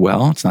that as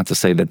well. It's not to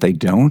say that they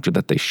don't or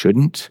that they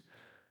shouldn't.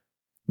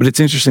 But it's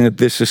interesting that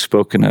this is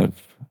spoken of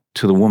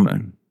to the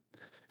woman,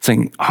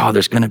 saying, oh,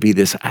 there's going to be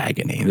this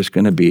agony. There's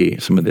going to be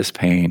some of this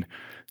pain.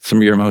 Some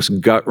of your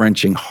most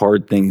gut-wrenching,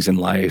 hard things in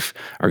life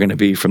are going to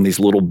be from these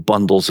little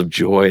bundles of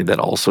joy that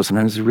also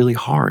sometimes is really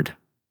hard.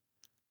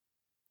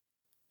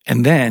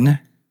 And then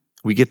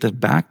we get the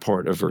back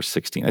part of verse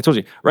 16. I told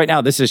you, right now,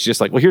 this is just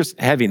like, well, here's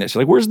heaviness.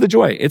 You're like, where's the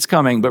joy? It's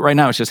coming, but right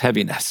now it's just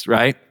heaviness,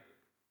 right?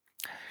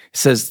 It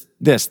says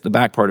this, the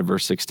back part of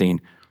verse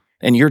 16,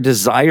 and your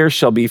desire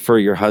shall be for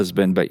your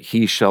husband, but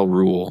he shall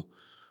rule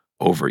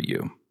over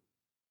you.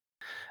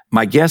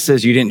 My guess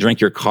is you didn't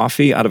drink your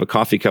coffee out of a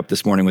coffee cup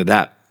this morning with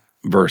that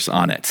verse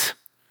on it.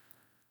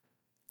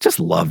 Just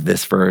love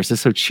this verse.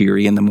 It's so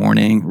cheery in the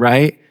morning,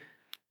 right?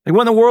 Like,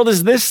 what in the world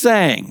is this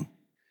saying?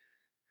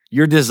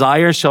 Your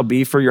desire shall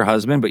be for your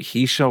husband, but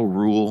he shall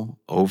rule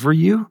over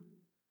you.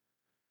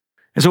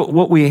 And so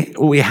what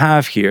we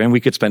have here, and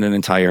we could spend an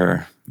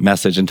entire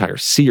message, entire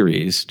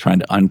series trying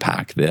to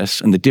unpack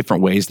this and the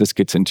different ways this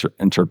gets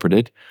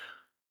interpreted.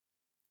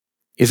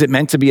 Is it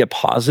meant to be a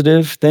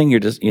positive thing? Your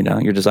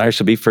desire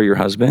shall be for your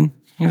husband.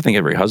 I think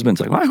every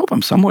husband's like, well, I hope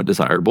I'm somewhat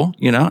desirable.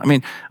 I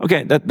mean,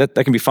 okay, that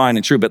can be fine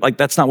and true, but like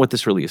that's not what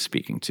this really is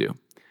speaking to.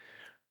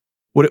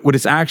 What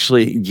it's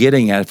actually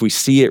getting at, if we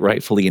see it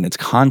rightfully in its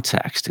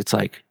context, it's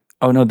like,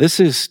 oh no, this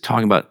is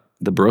talking about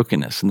the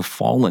brokenness and the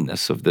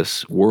fallenness of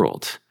this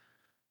world.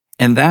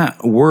 And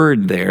that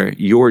word there,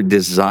 your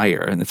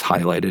desire, and it's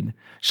highlighted,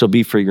 shall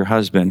be for your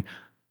husband.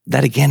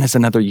 That again is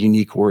another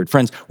unique word.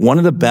 Friends, one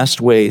of the best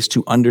ways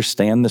to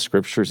understand the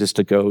scriptures is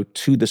to go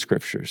to the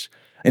scriptures.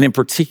 And in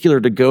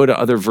particular, to go to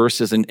other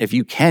verses. And if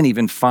you can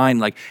even find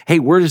like, hey,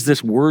 where does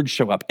this word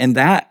show up? And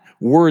that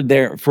word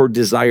there for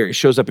desire, it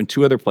shows up in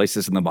two other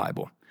places in the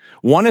Bible.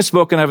 One is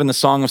spoken of in the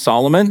Song of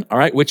Solomon, all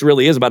right, which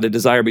really is about a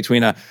desire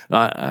between a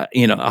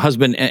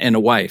husband and a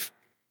wife.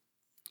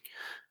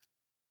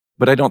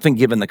 But I don't think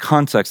given the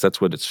context,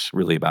 that's what it's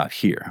really about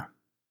here.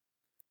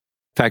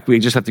 In fact, we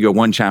just have to go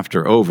one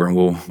chapter over, and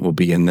we'll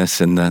be in this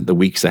in the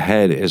weeks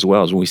ahead as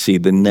well, as when we see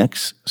the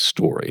next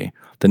story.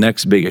 The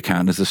next big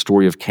account is the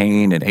story of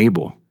Cain and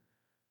Abel.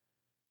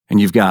 And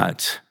you've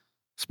got,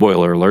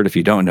 spoiler alert if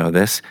you don't know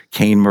this,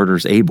 Cain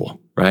murders Abel,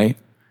 right?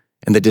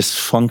 And the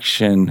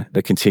dysfunction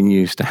that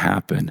continues to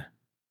happen,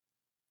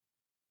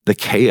 the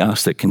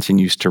chaos that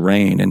continues to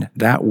reign. And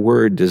that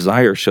word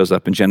desire shows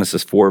up in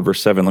Genesis 4,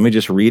 verse 7. Let me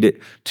just read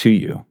it to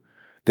you.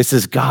 This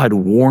is God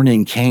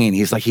warning Cain.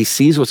 He's like, he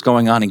sees what's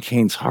going on in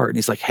Cain's heart. And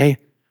he's like, hey,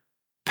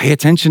 pay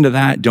attention to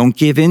that. Don't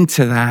give in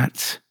to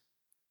that.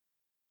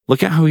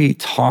 Look at how he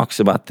talks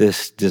about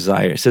this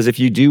desire. It says, if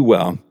you do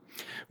well,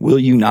 will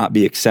you not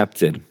be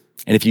accepted?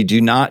 And if you do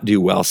not do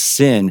well,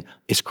 sin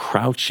is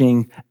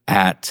crouching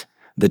at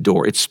the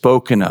door. It's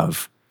spoken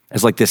of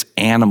as like this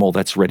animal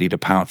that's ready to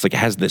pounce. Like it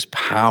has this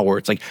power.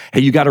 It's like,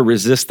 hey, you got to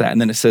resist that. And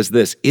then it says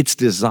this, its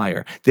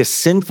desire, this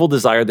sinful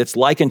desire that's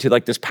likened to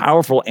like this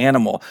powerful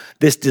animal.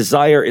 This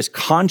desire is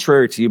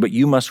contrary to you, but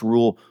you must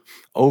rule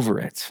over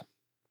it.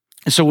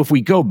 And so if we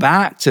go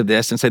back to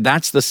this and say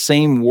that's the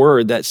same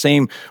word, that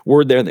same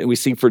word there that we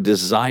see for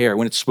desire,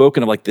 when it's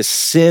spoken of like this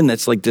sin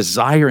that's like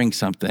desiring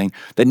something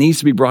that needs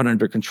to be brought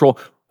under control,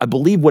 I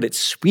believe what it's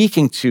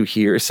speaking to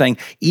here is saying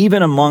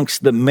even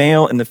amongst the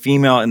male and the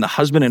female and the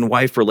husband and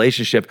wife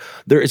relationship,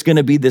 there is going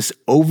to be this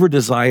over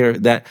desire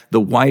that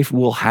the wife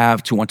will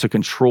have to want to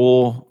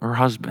control her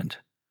husband.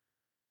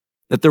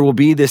 That there will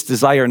be this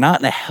desire, not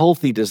in a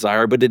healthy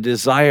desire, but a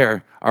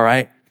desire, all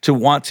right, to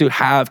want to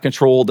have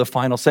control, the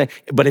final say.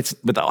 But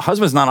the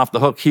husband's not off the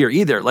hook here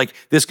either. Like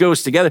this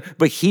goes together,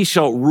 but he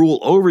shall rule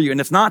over you.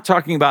 And it's not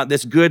talking about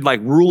this good,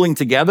 like ruling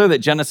together that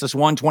Genesis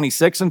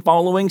 1:26 and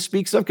following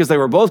speaks of, because they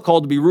were both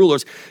called to be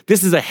rulers.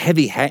 This is a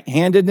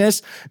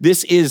heavy-handedness.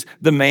 This is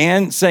the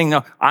man saying,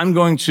 no, I'm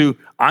going to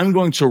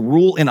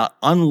rule in an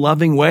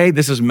unloving way.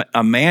 This is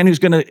a man who's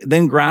going to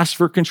then grasp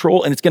for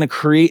control, and it's going to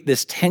create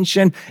this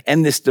tension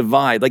and this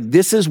divide. Like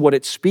this is what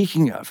it's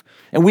speaking of.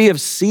 And we have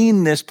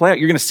seen this play out.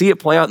 You're going to see it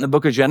play out in the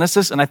book of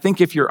Genesis. And I think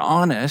if you're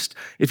honest,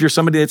 if you're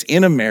somebody that's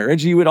in a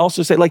marriage, you would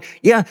also say like,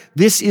 yeah,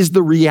 this is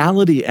the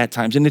reality at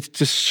times. And it's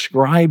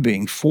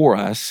describing for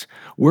us,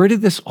 where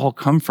did this all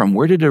come from?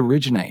 Where did it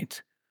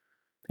originate?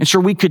 And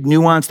sure, we could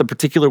nuance the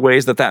particular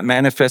ways that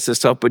manifests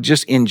itself, but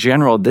just in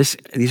general,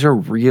 these are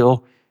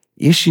real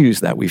issues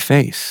that we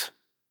face.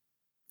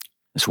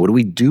 So what do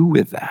we do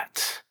with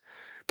that?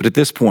 But at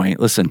this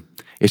point, listen,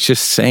 it's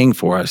just saying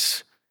for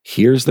us,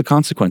 here's the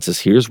consequences.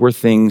 Here's where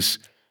things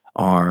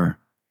are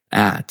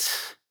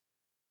at.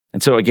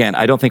 And so again,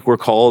 I don't think we're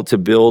called to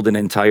build I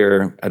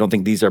don't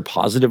think these are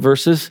positive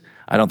verses.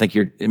 I don't think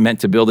you're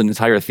meant to build an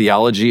entire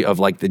theology of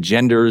like the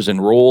genders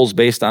and roles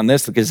based on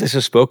this, because this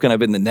is spoken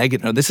of in the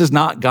negative. No, this is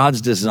not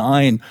God's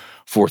design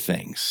for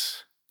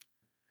things.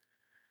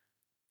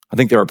 I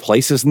think there are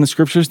places in the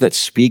scriptures that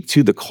speak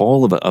to the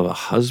call of a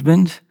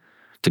husband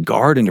to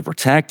guard and to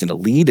protect and to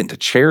lead and to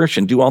cherish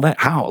and do all that.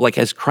 How? Like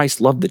as Christ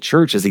loved the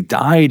church, as he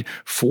died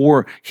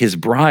for his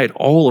bride,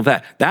 all of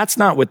that. That's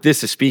not what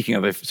this is speaking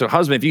of. So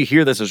husband, if you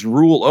hear this as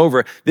rule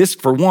over, this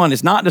for one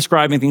is not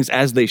describing things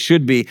as they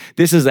should be.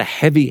 This is a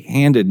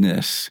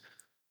heavy-handedness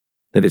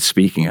that it's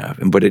speaking of,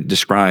 but it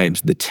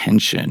describes the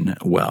tension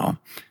well.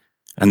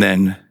 And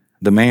then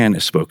the man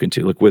is spoken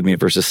to. Look with me at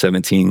verses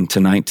 17 to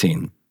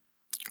 19.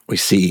 We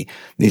see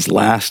these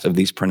last of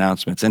these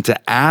pronouncements. And to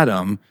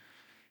Adam,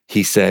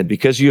 he said,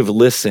 because you have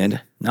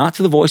listened, not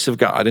to the voice of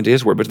God and to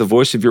his word, but to the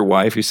voice of your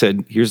wife who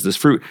said, here's this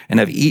fruit, and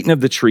have eaten of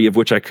the tree of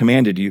which I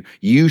commanded you,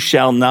 you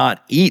shall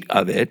not eat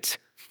of it.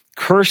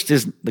 Cursed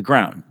is the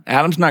ground.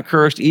 Adam's not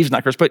cursed, Eve's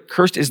not cursed, but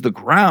cursed is the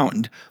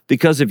ground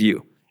because of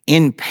you.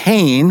 In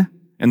pain,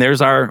 and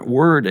there's our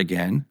word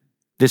again,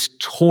 this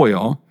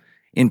toil,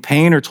 in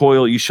pain or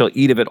toil you shall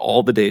eat of it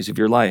all the days of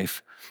your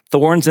life.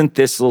 Thorns and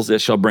thistles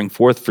it shall bring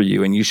forth for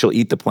you, and you shall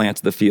eat the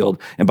plants of the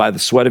field, and by the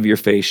sweat of your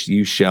face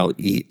you shall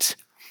eat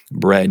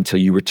bread till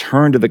you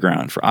return to the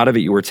ground. For out of it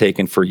you were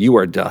taken, for you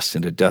are dust,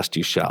 and to dust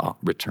you shall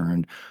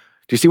return. Do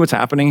you see what's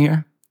happening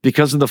here?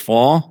 Because of the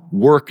fall,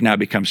 work now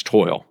becomes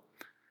toil.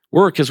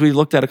 Work, as we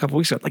looked at a couple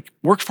weeks ago, like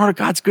work's part of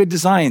God's good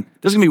design.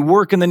 There's going to be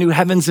work in the new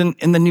heavens and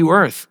in the new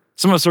earth.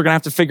 Some of us are going to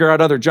have to figure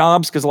out other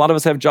jobs, because a lot of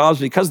us have jobs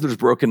because there's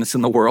brokenness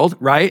in the world,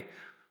 right?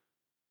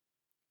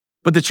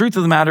 But the truth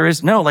of the matter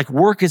is, no, like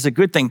work is a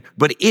good thing,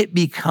 but it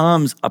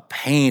becomes a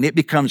pain. It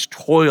becomes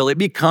toil. It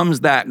becomes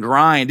that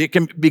grind.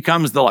 It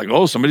becomes the like,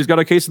 oh, somebody's got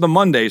a case of the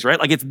Mondays, right?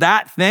 Like it's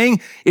that thing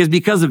is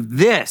because of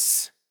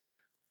this.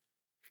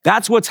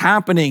 That's what's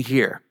happening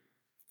here.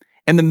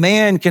 And the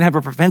man can have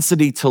a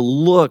propensity to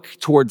look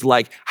towards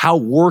like how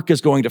work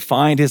is going to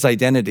find his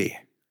identity.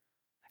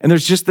 And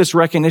there's just this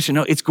recognition,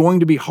 no, it's going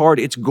to be hard.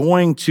 It's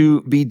going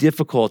to be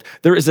difficult.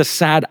 There is a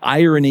sad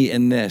irony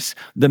in this.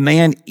 The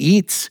man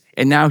eats,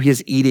 and now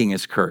his eating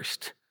is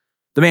cursed.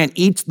 The man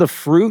eats the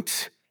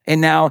fruit, and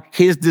now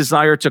his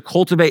desire to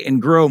cultivate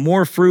and grow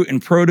more fruit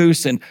and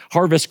produce and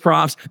harvest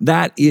crops,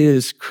 that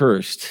is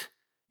cursed.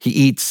 He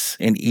eats,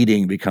 and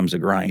eating becomes a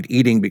grind.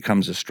 Eating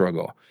becomes a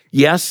struggle.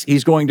 Yes,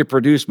 he's going to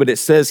produce, but it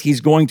says he's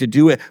going to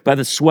do it by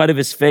the sweat of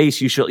his face.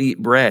 You shall eat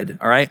bread.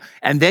 All right.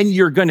 And then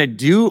you're going to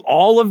do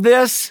all of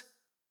this.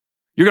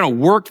 You're going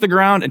to work the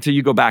ground until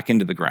you go back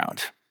into the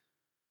ground.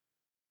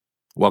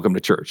 Welcome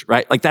to church,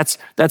 right? Like that's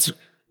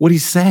what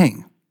he's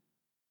saying.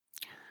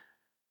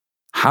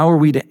 How are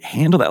we to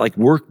handle that? Like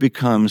work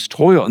becomes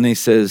toil. And he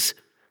says,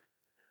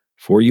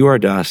 for you are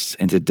dust,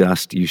 and to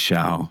dust you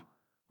shall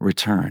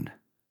return.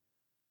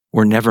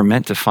 We're never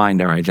meant to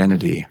find our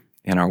identity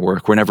in our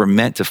work. We're never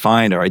meant to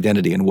find our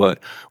identity in what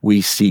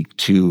we seek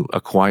to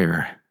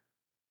acquire.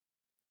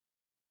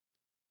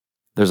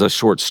 There's a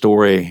short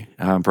story,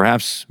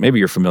 perhaps maybe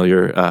you're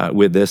familiar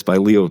with this, by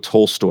Leo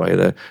Tolstoy,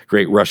 the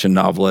great Russian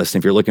novelist.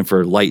 And if you're looking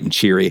for light and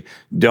cheery,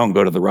 don't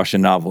go to the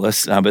Russian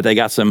novelists, but they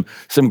got some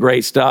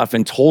great stuff.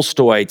 And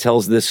Tolstoy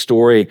tells this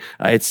story.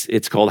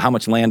 It's called How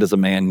Much Land Does a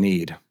Man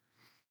Need?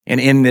 And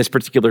in this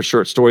particular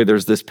short story,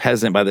 there's this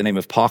peasant by the name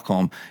of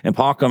Pacom. And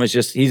Pacom is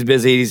just, he's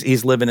busy,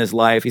 he's living his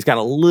life. He's got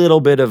a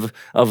little bit of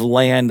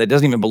land that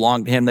doesn't even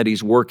belong to him that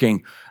he's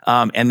working.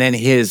 And then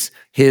his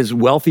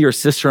wealthier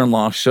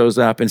sister-in-law shows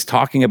up and is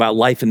talking about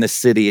life in the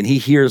city. And he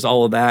hears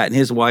all of that. And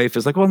his wife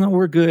is like, well, no,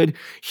 we're good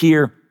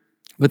here.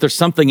 But there's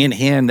something in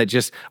him that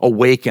just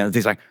awakens.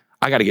 He's like,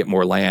 I got to get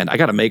more land. I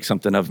got to make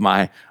something of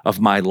my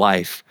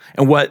life.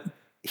 And what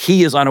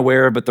he is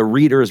unaware of, but the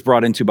reader is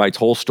brought into by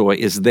Tolstoy,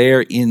 is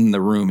there in the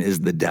room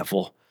is the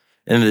devil.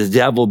 And the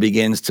devil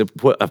begins to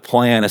put a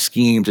plan, a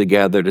scheme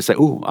together to say,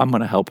 oh, I'm going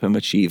to help him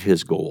achieve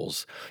his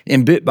goals.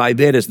 And bit by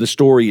bit, as the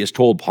story is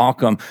told,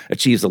 Pacom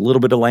achieves a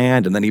little bit of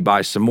land, and then he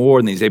buys some more,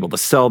 and he's able to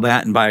sell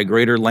that and buy a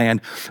greater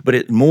land. But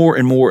it more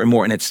and more and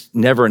more, and it's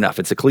never enough.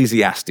 It's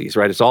Ecclesiastes,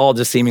 right? It's all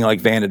just seeming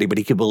like vanity, but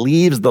he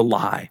believes the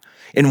lie.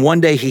 And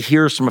one day he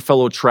hears from a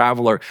fellow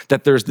traveler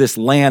that there's this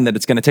land that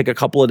it's going to take a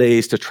couple of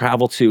days to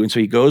travel to. And so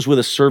he goes with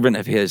a servant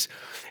of his,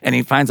 and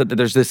he finds out that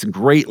there's this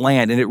great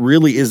land, and it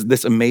really is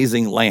this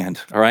amazing land,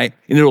 all right?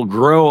 And it'll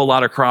grow a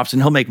lot of crops,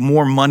 and he'll make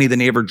more money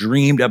than he ever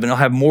dreamed of, and he'll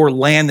have more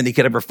land than he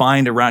could ever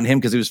find around him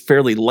because he was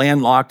fairly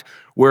landlocked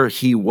where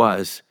he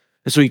was.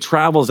 And so he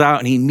travels out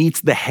and he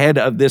meets the head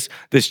of this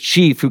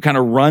chief who kind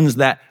of runs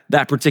that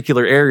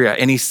particular area.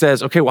 And he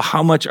says, okay, well,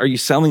 how much are you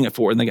selling it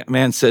for? And the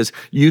man says,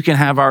 you can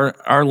have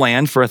our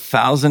land for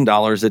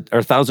 $1,000 or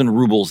 1,000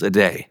 rubles a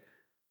day.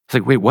 It's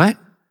like, wait, what?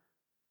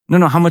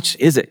 No, how much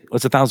is it?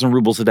 What's 1,000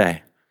 rubles a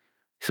day?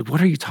 He said,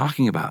 what are you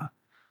talking about?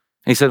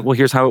 And he said, well,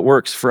 here's how it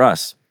works for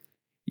us.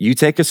 You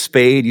take a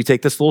spade, you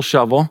take this little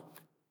shovel,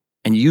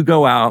 and you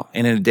go out,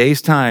 and in a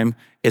day's time,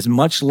 as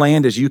much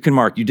land as you can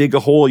mark. You dig a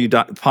hole, you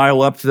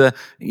pile up the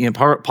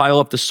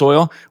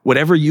soil,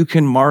 whatever you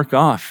can mark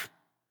off.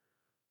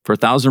 For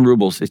 1,000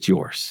 rubles, it's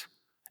yours.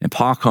 And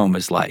Pacom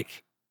is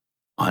like,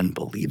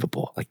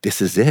 unbelievable. Like,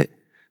 this is it.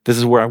 This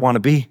is where I want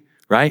to be,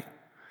 right?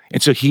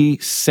 And so he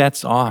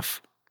sets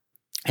off,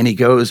 and he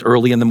goes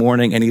early in the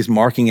morning, and he's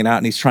marking it out,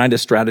 and he's trying to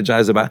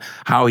strategize about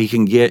how he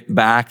can get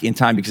back in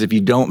time, because if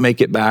you don't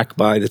make it back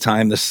by the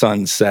time the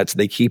sun sets,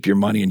 they keep your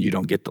money and you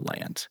don't get the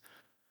land.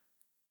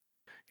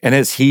 And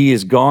as he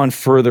is gone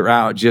further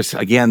out, just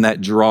again,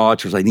 that draw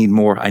towards, I need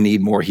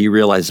more. He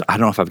realizes, I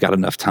don't know if I've got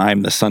enough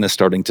time. The sun is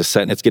starting to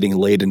set and it's getting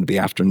late into the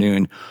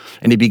afternoon.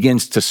 And he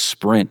begins to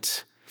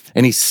sprint.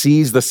 And he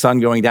sees the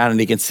sun going down, and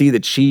he can see the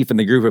chief and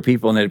the group of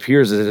people, and it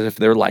appears as if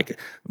they're like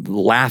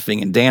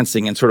laughing and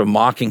dancing and sort of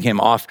mocking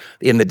him off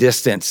in the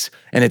distance.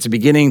 And it's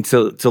beginning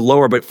to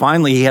lower, but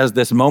finally he has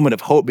this moment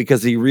of hope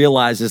because he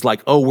realizes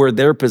like, oh, where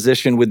they're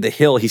positioned with the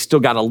hill, he's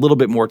still got a little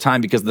bit more time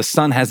because the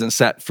sun hasn't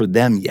set for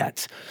them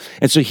yet.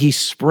 And so he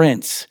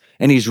sprints,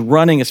 and he's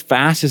running as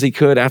fast as he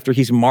could after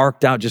he's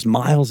marked out just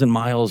miles and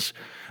miles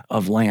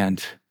of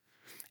land.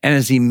 And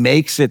as he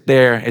makes it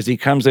there, as he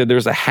comes there,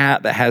 there's a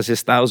hat that has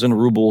his 1,000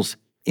 rubles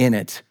in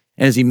it.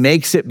 And as he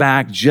makes it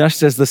back,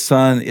 just as the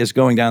sun is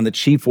going down, the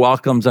chief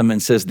welcomes him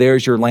and says,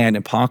 there's your land.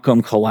 And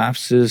Pacom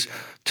collapses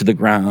to the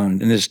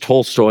ground. And as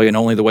Tolstoy, and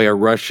only the way a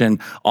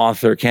Russian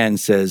author can,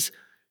 says,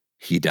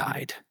 he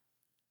died.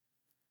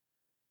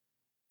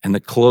 And the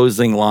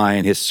closing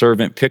line, his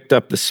servant picked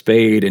up the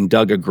spade and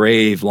dug a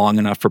grave long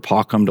enough for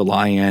Pacom to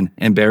lie in,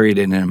 and buried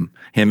him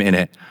in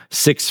it.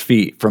 6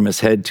 feet from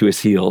his head to his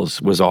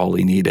heels was all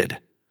he needed.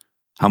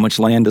 How much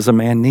land does a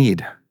man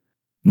need?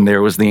 And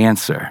there was the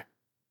answer.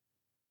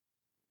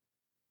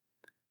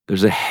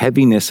 There's a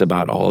heaviness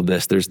about all of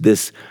this. There's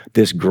this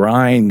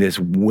grind, this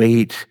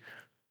weight,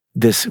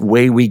 this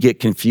way we get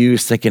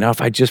confused, thinking, oh, if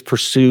I just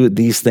pursue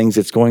these things,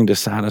 it's going to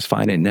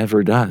satisfy, and it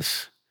never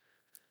does.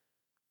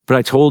 But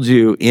I told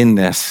you in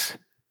this,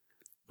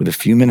 with the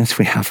few minutes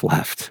we have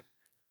left,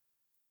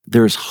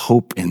 there's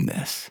hope in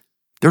this.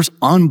 There's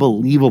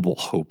unbelievable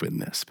hope in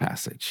this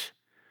passage.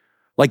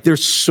 Like,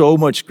 there's so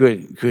much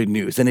good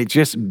news, and it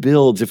just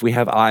builds if we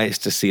have eyes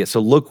to see it. So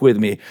look with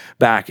me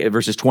back at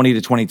verses 20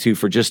 to 22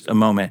 for just a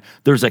moment.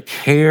 There's a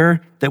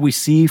care that we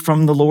see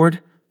from the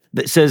Lord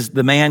that says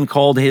the man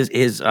called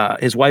his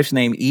wife's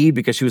name Eve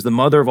because she was the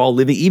mother of all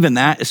living. Even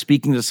that is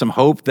speaking to some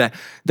hope that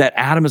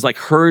Adam has like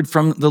heard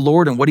from the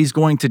Lord and what he's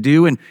going to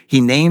do. And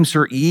he names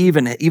her Eve,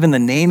 and even the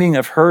naming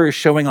of her is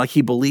showing like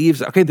he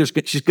believes, okay,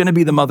 she's going to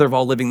be the mother of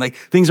all living. Like,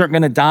 things aren't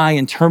going to die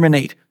and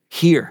terminate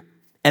here.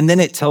 And then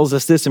it tells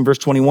us this in verse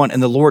 21,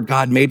 and the Lord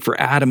God made for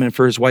Adam and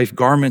for his wife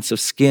garments of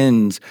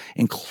skins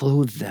and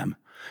clothed them.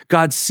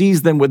 God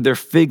sees them with their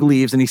fig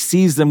leaves, and he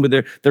sees them with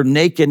their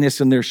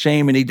nakedness and their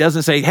shame. And he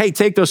doesn't say, hey,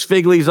 take those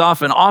fig leaves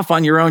off, and off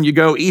on your own you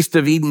go east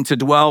of Eden to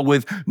dwell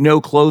with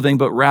no clothing,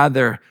 but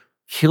rather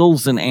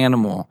kills an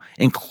animal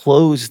and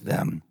clothes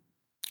them.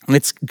 And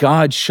it's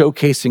God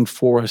showcasing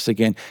for us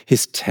again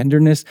his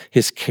tenderness,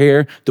 his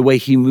care, the way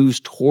he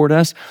moves toward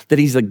us, that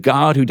he's a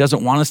God who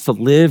doesn't want us to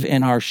live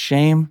in our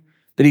shame,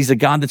 that he's a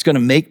God that's going to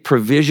make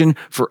provision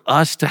for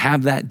us to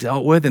have that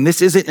dealt with. And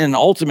this isn't in an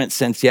ultimate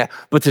sense yet,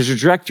 but the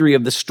trajectory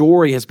of the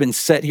story has been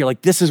set here.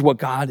 Like, this is what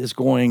God is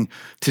going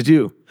to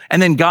do.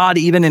 And then God,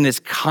 even in his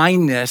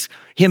kindness,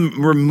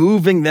 him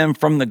removing them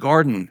from the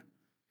garden,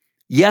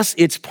 Yes,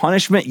 it's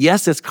punishment.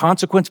 Yes, it's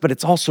consequence, but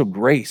it's also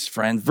grace,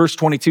 friend. Verse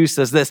 22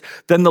 says this,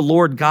 then the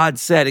Lord God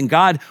said, and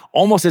God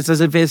almost, it's as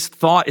if his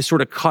thought is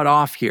sort of cut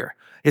off here.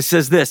 It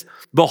says this,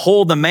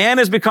 behold, the man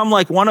has become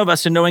like one of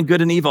us in knowing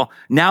good and evil.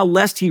 Now,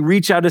 lest he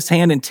reach out his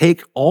hand and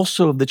take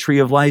also of the tree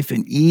of life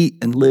and eat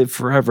and live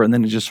forever. And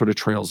then it just sort of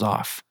trails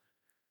off.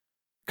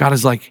 God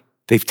is like,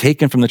 they've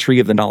taken from the tree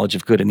of the knowledge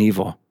of good and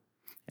evil.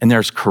 And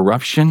there's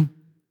corruption,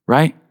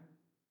 right?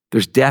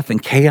 There's death and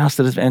chaos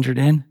that has entered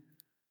in.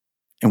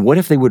 And what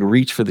if they would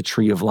reach for the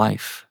tree of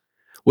life?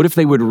 What if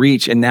they would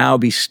reach and now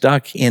be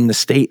stuck in the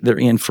state they're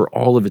in for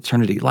all of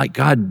eternity? Like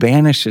God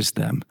banishes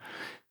them.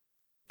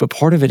 But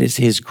part of it is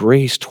his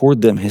grace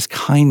toward them, his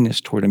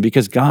kindness toward them,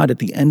 because God at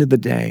the end of the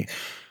day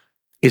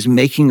is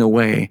making a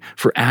way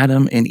for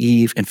Adam and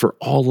Eve and for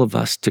all of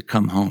us to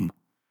come home.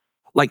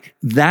 Like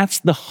that's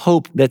the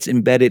hope that's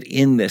embedded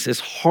in this. As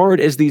hard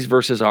as these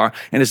verses are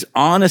and as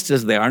honest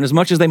as they are, and as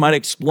much as they might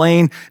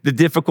explain the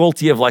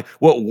difficulty of like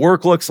what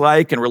work looks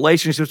like and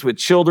relationships with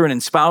children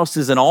and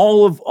spouses and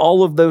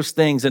all of those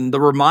things and the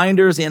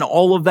reminders in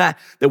all of that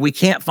we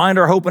can't find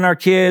our hope in our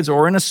kids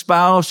or in a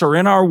spouse or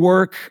in our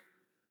work,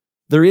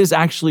 there is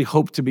actually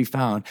hope to be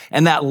found.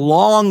 And that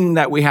longing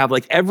that we have,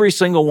 like every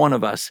single one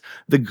of us,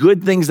 the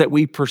good things that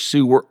we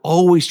pursue, we're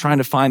always trying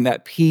to find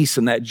that peace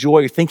and that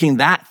joy, thinking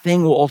that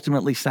thing will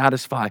ultimately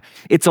satisfy.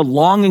 It's a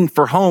longing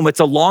for home. It's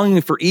a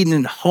longing for Eden,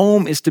 and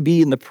home is to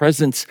be in the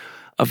presence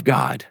of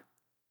God.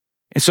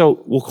 And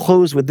so we'll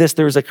close with this.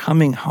 There's a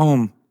coming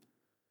home.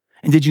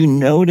 And did you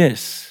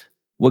notice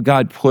what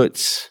God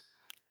puts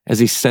as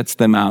he sets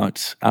them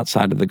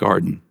outside of the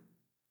garden?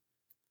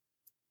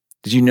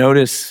 Did you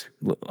notice,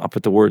 I'll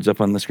put the words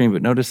up on the screen,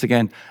 but notice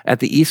again,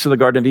 at the east of the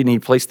Garden of Eden, he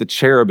placed the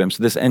cherubim,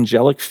 so this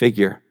angelic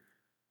figure,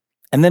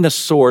 and then a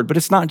sword, but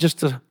it's not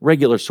just a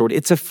regular sword,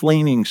 it's a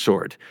flaming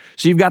sword.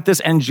 So you've got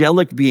this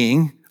angelic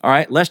being, all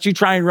right, lest you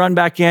try and run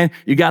back in,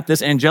 you got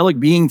this angelic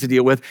being to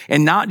deal with,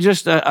 and not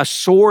just a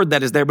sword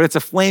that is there, but it's a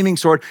flaming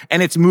sword,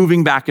 and it's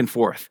moving back and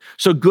forth.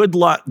 So good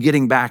luck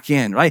getting back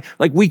in, right?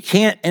 Like we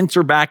can't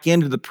enter back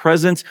into the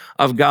presence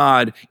of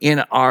God in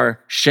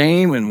our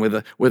shame and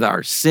with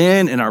our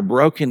sin and our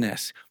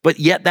brokenness. But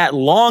yet that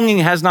longing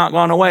has not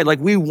gone away. Like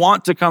we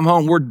want to come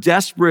home. We're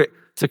desperate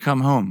to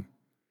come home.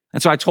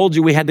 And so I told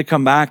you we had to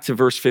come back to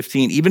verse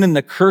 15, even in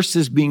the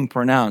curses being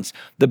pronounced,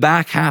 the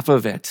back half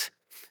of it.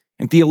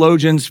 And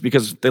theologians,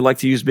 because they like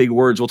to use big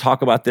words, will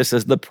talk about this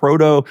as the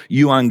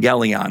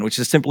proto-evangelion, which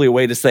is simply a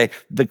way to say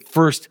the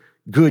first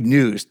good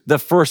news, the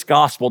first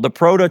gospel, the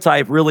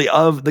prototype really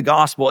of the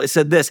gospel. It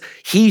said this,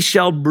 he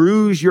shall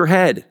bruise your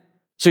head.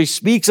 So he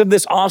speaks of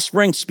this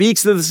offspring,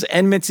 speaks of this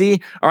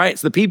enmity. All right,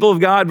 it's the people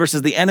of God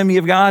versus the enemy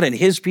of God and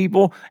his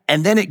people.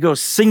 And then it goes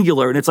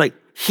singular. And it's like,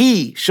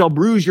 he shall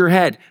bruise your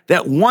head.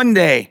 That one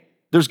day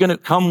there's going to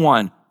come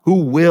one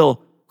who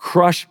will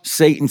crush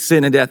Satan,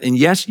 sin, and death. And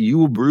yes, you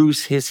will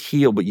bruise his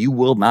heel, but you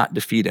will not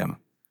defeat him.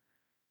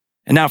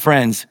 And now,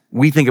 friends,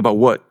 we think about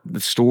what the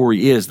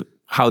story is,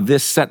 how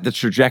this set the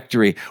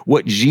trajectory,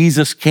 what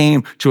Jesus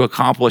came to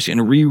accomplish,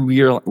 and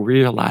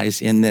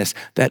realize in this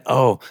that,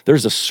 oh,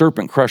 there's a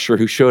serpent crusher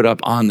who showed up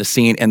on the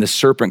scene, and the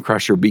serpent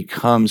crusher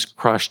becomes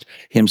crushed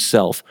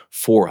himself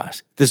for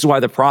us. This is why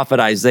the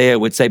prophet Isaiah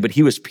would say, but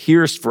he was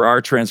pierced for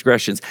our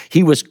transgressions.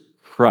 He was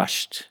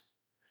crushed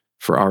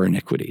for our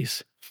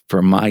iniquities,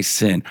 for my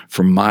sin,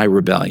 for my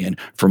rebellion,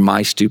 for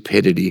my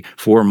stupidity,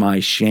 for my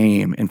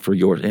shame, and for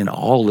yours, in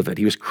all of it.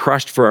 He was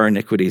crushed for our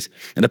iniquities,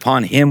 and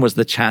upon him was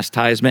the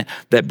chastisement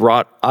that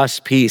brought us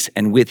peace,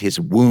 and with his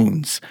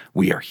wounds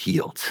we are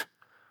healed.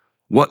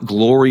 What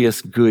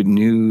glorious good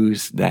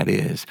news that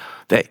is,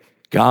 that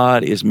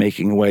God is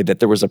making a way, that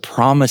there was a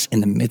promise in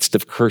the midst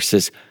of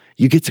curses.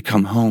 You get to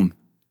come home.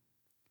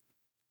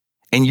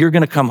 And you're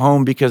going to come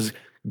home because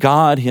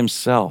God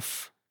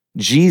himself,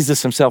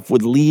 Jesus himself,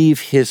 would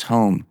leave his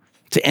home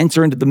to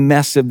enter into the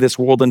mess of this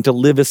world and to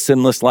live a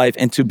sinless life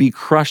and to be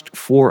crushed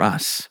for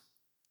us.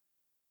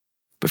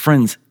 But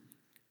friends,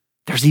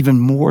 there's even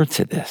more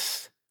to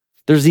this.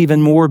 There's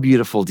even more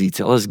beautiful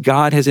detail as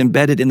God has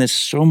embedded in this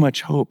so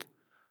much hope.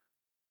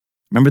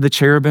 Remember the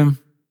cherubim,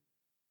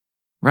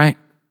 right?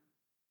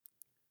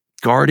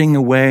 Guarding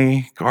the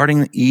way,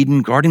 guarding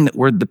Eden, guarding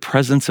where the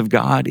presence of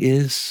God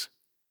is,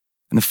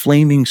 and the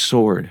flaming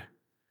sword.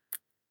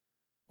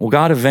 Well,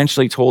 God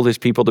eventually told his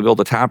people to build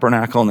a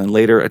tabernacle and then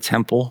later a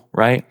temple,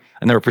 right?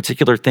 And there were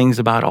particular things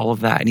about all of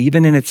that. And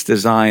even in its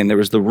design, there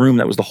was the room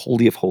that was the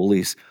Holy of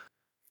Holies.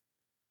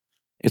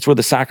 It's where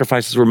the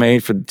sacrifices were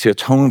made to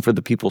atone for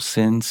the people's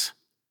sins.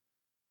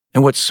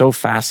 And what's so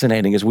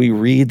fascinating is we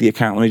read the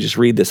account. Let me just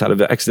read this out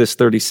of Exodus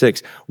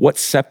 36. What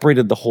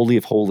separated the Holy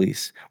of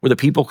Holies? Where the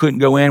people couldn't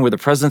go in, where the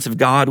presence of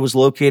God was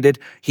located.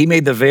 He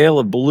made the veil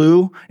of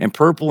blue and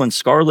purple and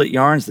scarlet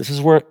yarns. This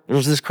is where there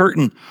was this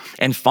curtain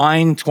and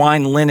fine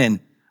twined linen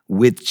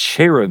with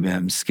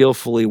cherubim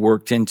skillfully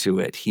worked into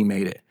it. He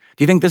made it.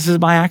 Do you think this is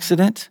by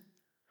accident?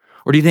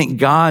 Or do you think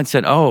God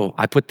said, oh,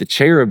 I put the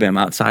cherubim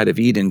outside of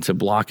Eden to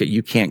block it.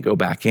 You can't go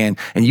back in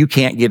and you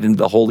can't get into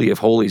the Holy of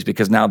Holies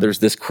because now there's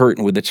this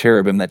curtain with the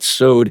cherubim that's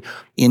sewed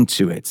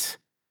into it.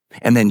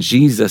 And then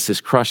Jesus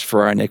is crushed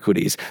for our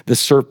iniquities. The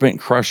serpent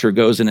crusher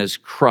goes and is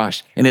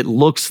crushed. And it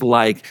looks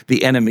like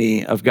the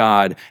enemy of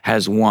God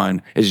has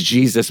won as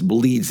Jesus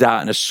bleeds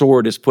out and a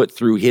sword is put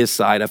through his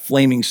side, a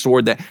flaming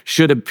sword that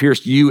should have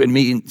pierced you and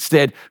me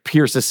instead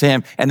pierces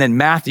him. And then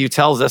Matthew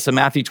tells us in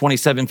Matthew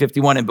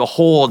 27:51, and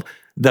behold,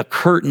 the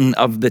curtain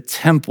of the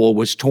temple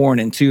was torn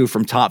in two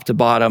from top to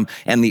bottom,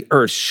 and the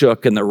earth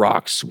shook and the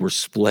rocks were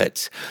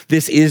split.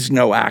 This is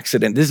no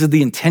accident. This is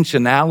the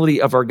intentionality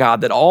of our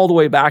God, that all the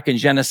way back in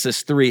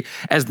Genesis 3,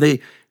 as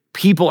the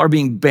people are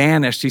being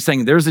banished, he's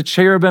saying there's a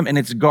cherubim and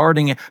it's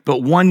guarding it,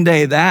 but one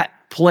day that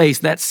place,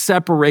 that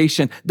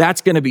separation,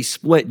 that's going to be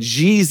split.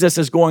 Jesus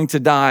is going to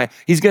die.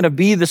 He's going to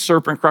be the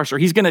serpent crusher.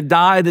 He's going to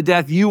die the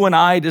death you and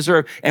I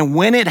deserve. And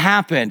when it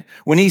happened,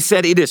 when he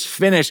said it is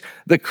finished,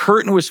 the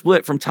curtain was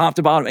split from top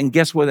to bottom. And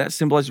guess what that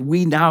symbolizes?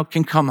 We now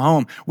can come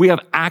home. We have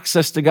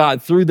access to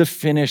God through the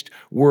finished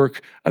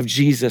work of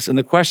Jesus. And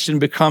the question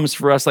becomes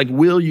for us, like,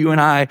 will you and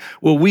I,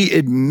 will we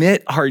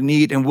admit our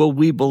need and will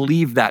we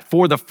believe that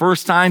for the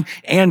first time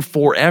and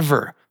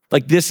forever?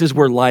 Like, this is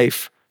where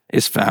life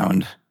is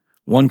found.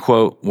 One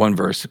quote, one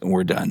verse, and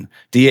we're done.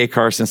 D.A.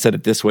 Carson said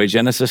it this way: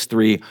 Genesis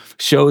 3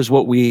 shows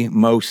what we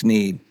most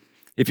need.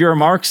 If you're a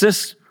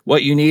Marxist,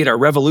 what you need are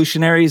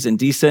revolutionaries and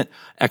decent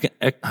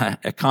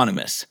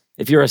economists.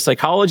 If you're a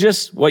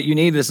psychologist, what you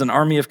need is an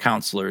army of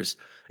counselors.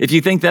 If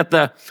you think that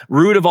the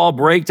root of all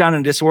breakdown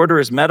and disorder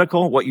is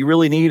medical, what you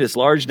really need is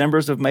large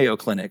numbers of Mayo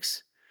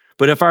clinics.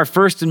 But if our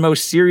first and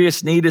most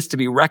serious need is to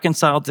be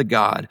reconciled to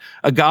God,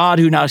 a God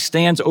who now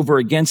stands over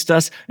against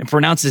us and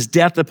pronounces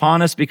death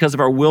upon us because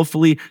of our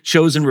willfully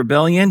chosen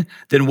rebellion,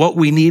 then what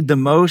we need the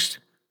most,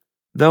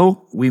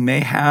 though we may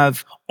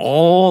have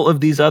all of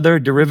these other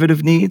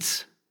derivative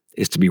needs,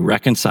 is to be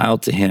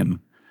reconciled to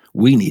him.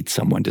 We need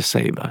someone to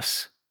save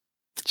us.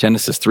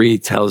 Genesis 3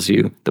 tells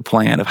you the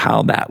plan of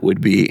how that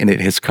would be, and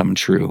it has come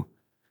true.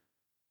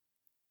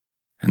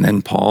 And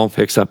then Paul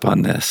picks up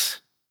on this.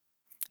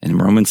 In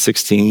Romans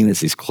 16, as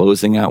he's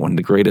closing out one of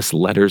the greatest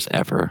letters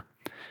ever,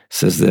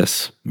 says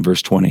this, in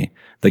verse 20,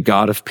 the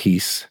God of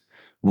peace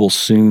will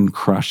soon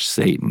crush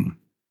Satan.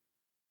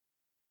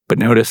 But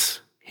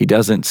notice, he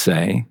doesn't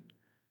say,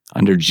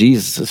 under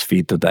Jesus'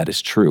 feet, that that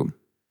is true.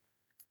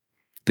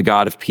 The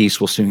God of peace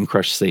will soon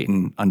crush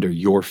Satan under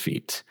your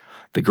feet.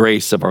 The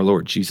grace of our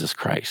Lord Jesus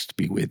Christ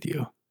be with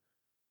you.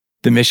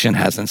 The mission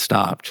hasn't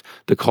stopped.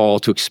 The call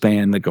to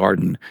expand the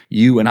garden.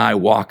 You and I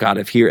walk out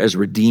of here as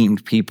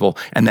redeemed people,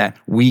 and that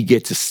we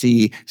get to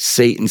see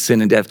Satan, sin,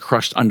 and death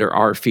crushed under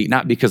our feet,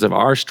 not because of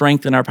our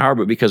strength and our power,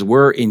 but because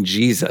we're in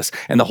Jesus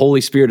and the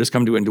Holy Spirit has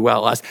come to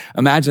indwell us.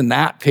 Imagine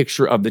that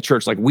picture of the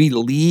church. Like, we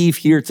leave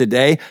here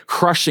today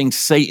crushing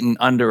Satan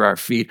under our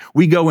feet.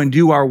 We go and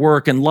do our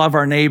work and love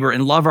our neighbor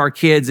and love our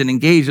kids and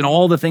engage in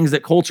all the things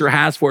that culture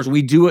has for us.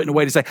 We do it in a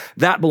way to say,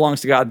 that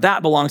belongs to God.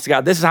 That belongs to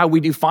God. This is how we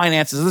do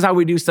finances. This is how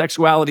we do sexuality.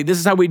 This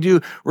is how we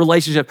do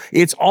relationship.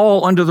 It's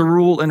all under the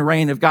rule and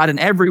reign of God. And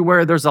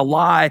everywhere there's a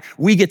lie,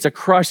 we get to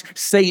crush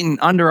Satan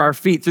under our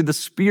feet through the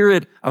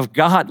Spirit of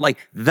God. Like,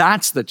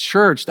 that's the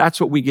church.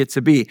 That's what we get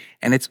to be.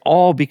 And it's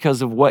all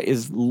because of what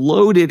is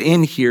loaded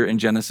in here in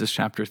Genesis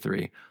chapter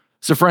 3.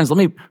 So friends, let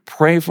me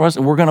pray for us,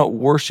 and we're going to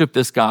worship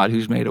this God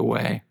who's made a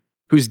way,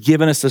 who's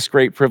given us this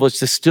great privilege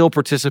to still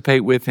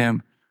participate with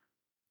him,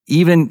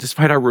 even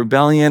despite our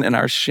rebellion and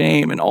our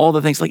shame and all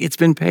the things. Like, it's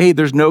been paid.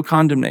 There's no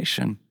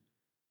condemnation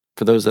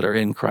for those that are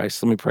in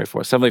Christ. Let me pray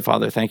for us. Heavenly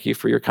Father, thank you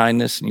for your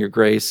kindness and your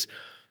grace,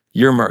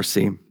 your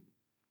mercy.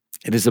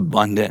 It is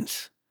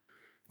abundant.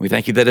 We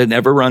thank you that it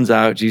never runs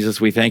out.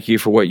 Jesus, we thank you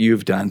for what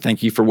you've done.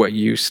 Thank you for what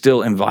you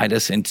still invite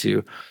us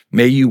into.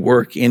 May you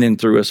work in and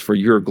through us for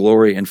your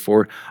glory and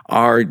for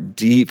our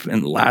deep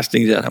and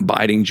lasting and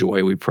abiding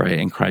joy, we pray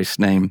in Christ's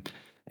name.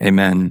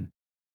 Amen.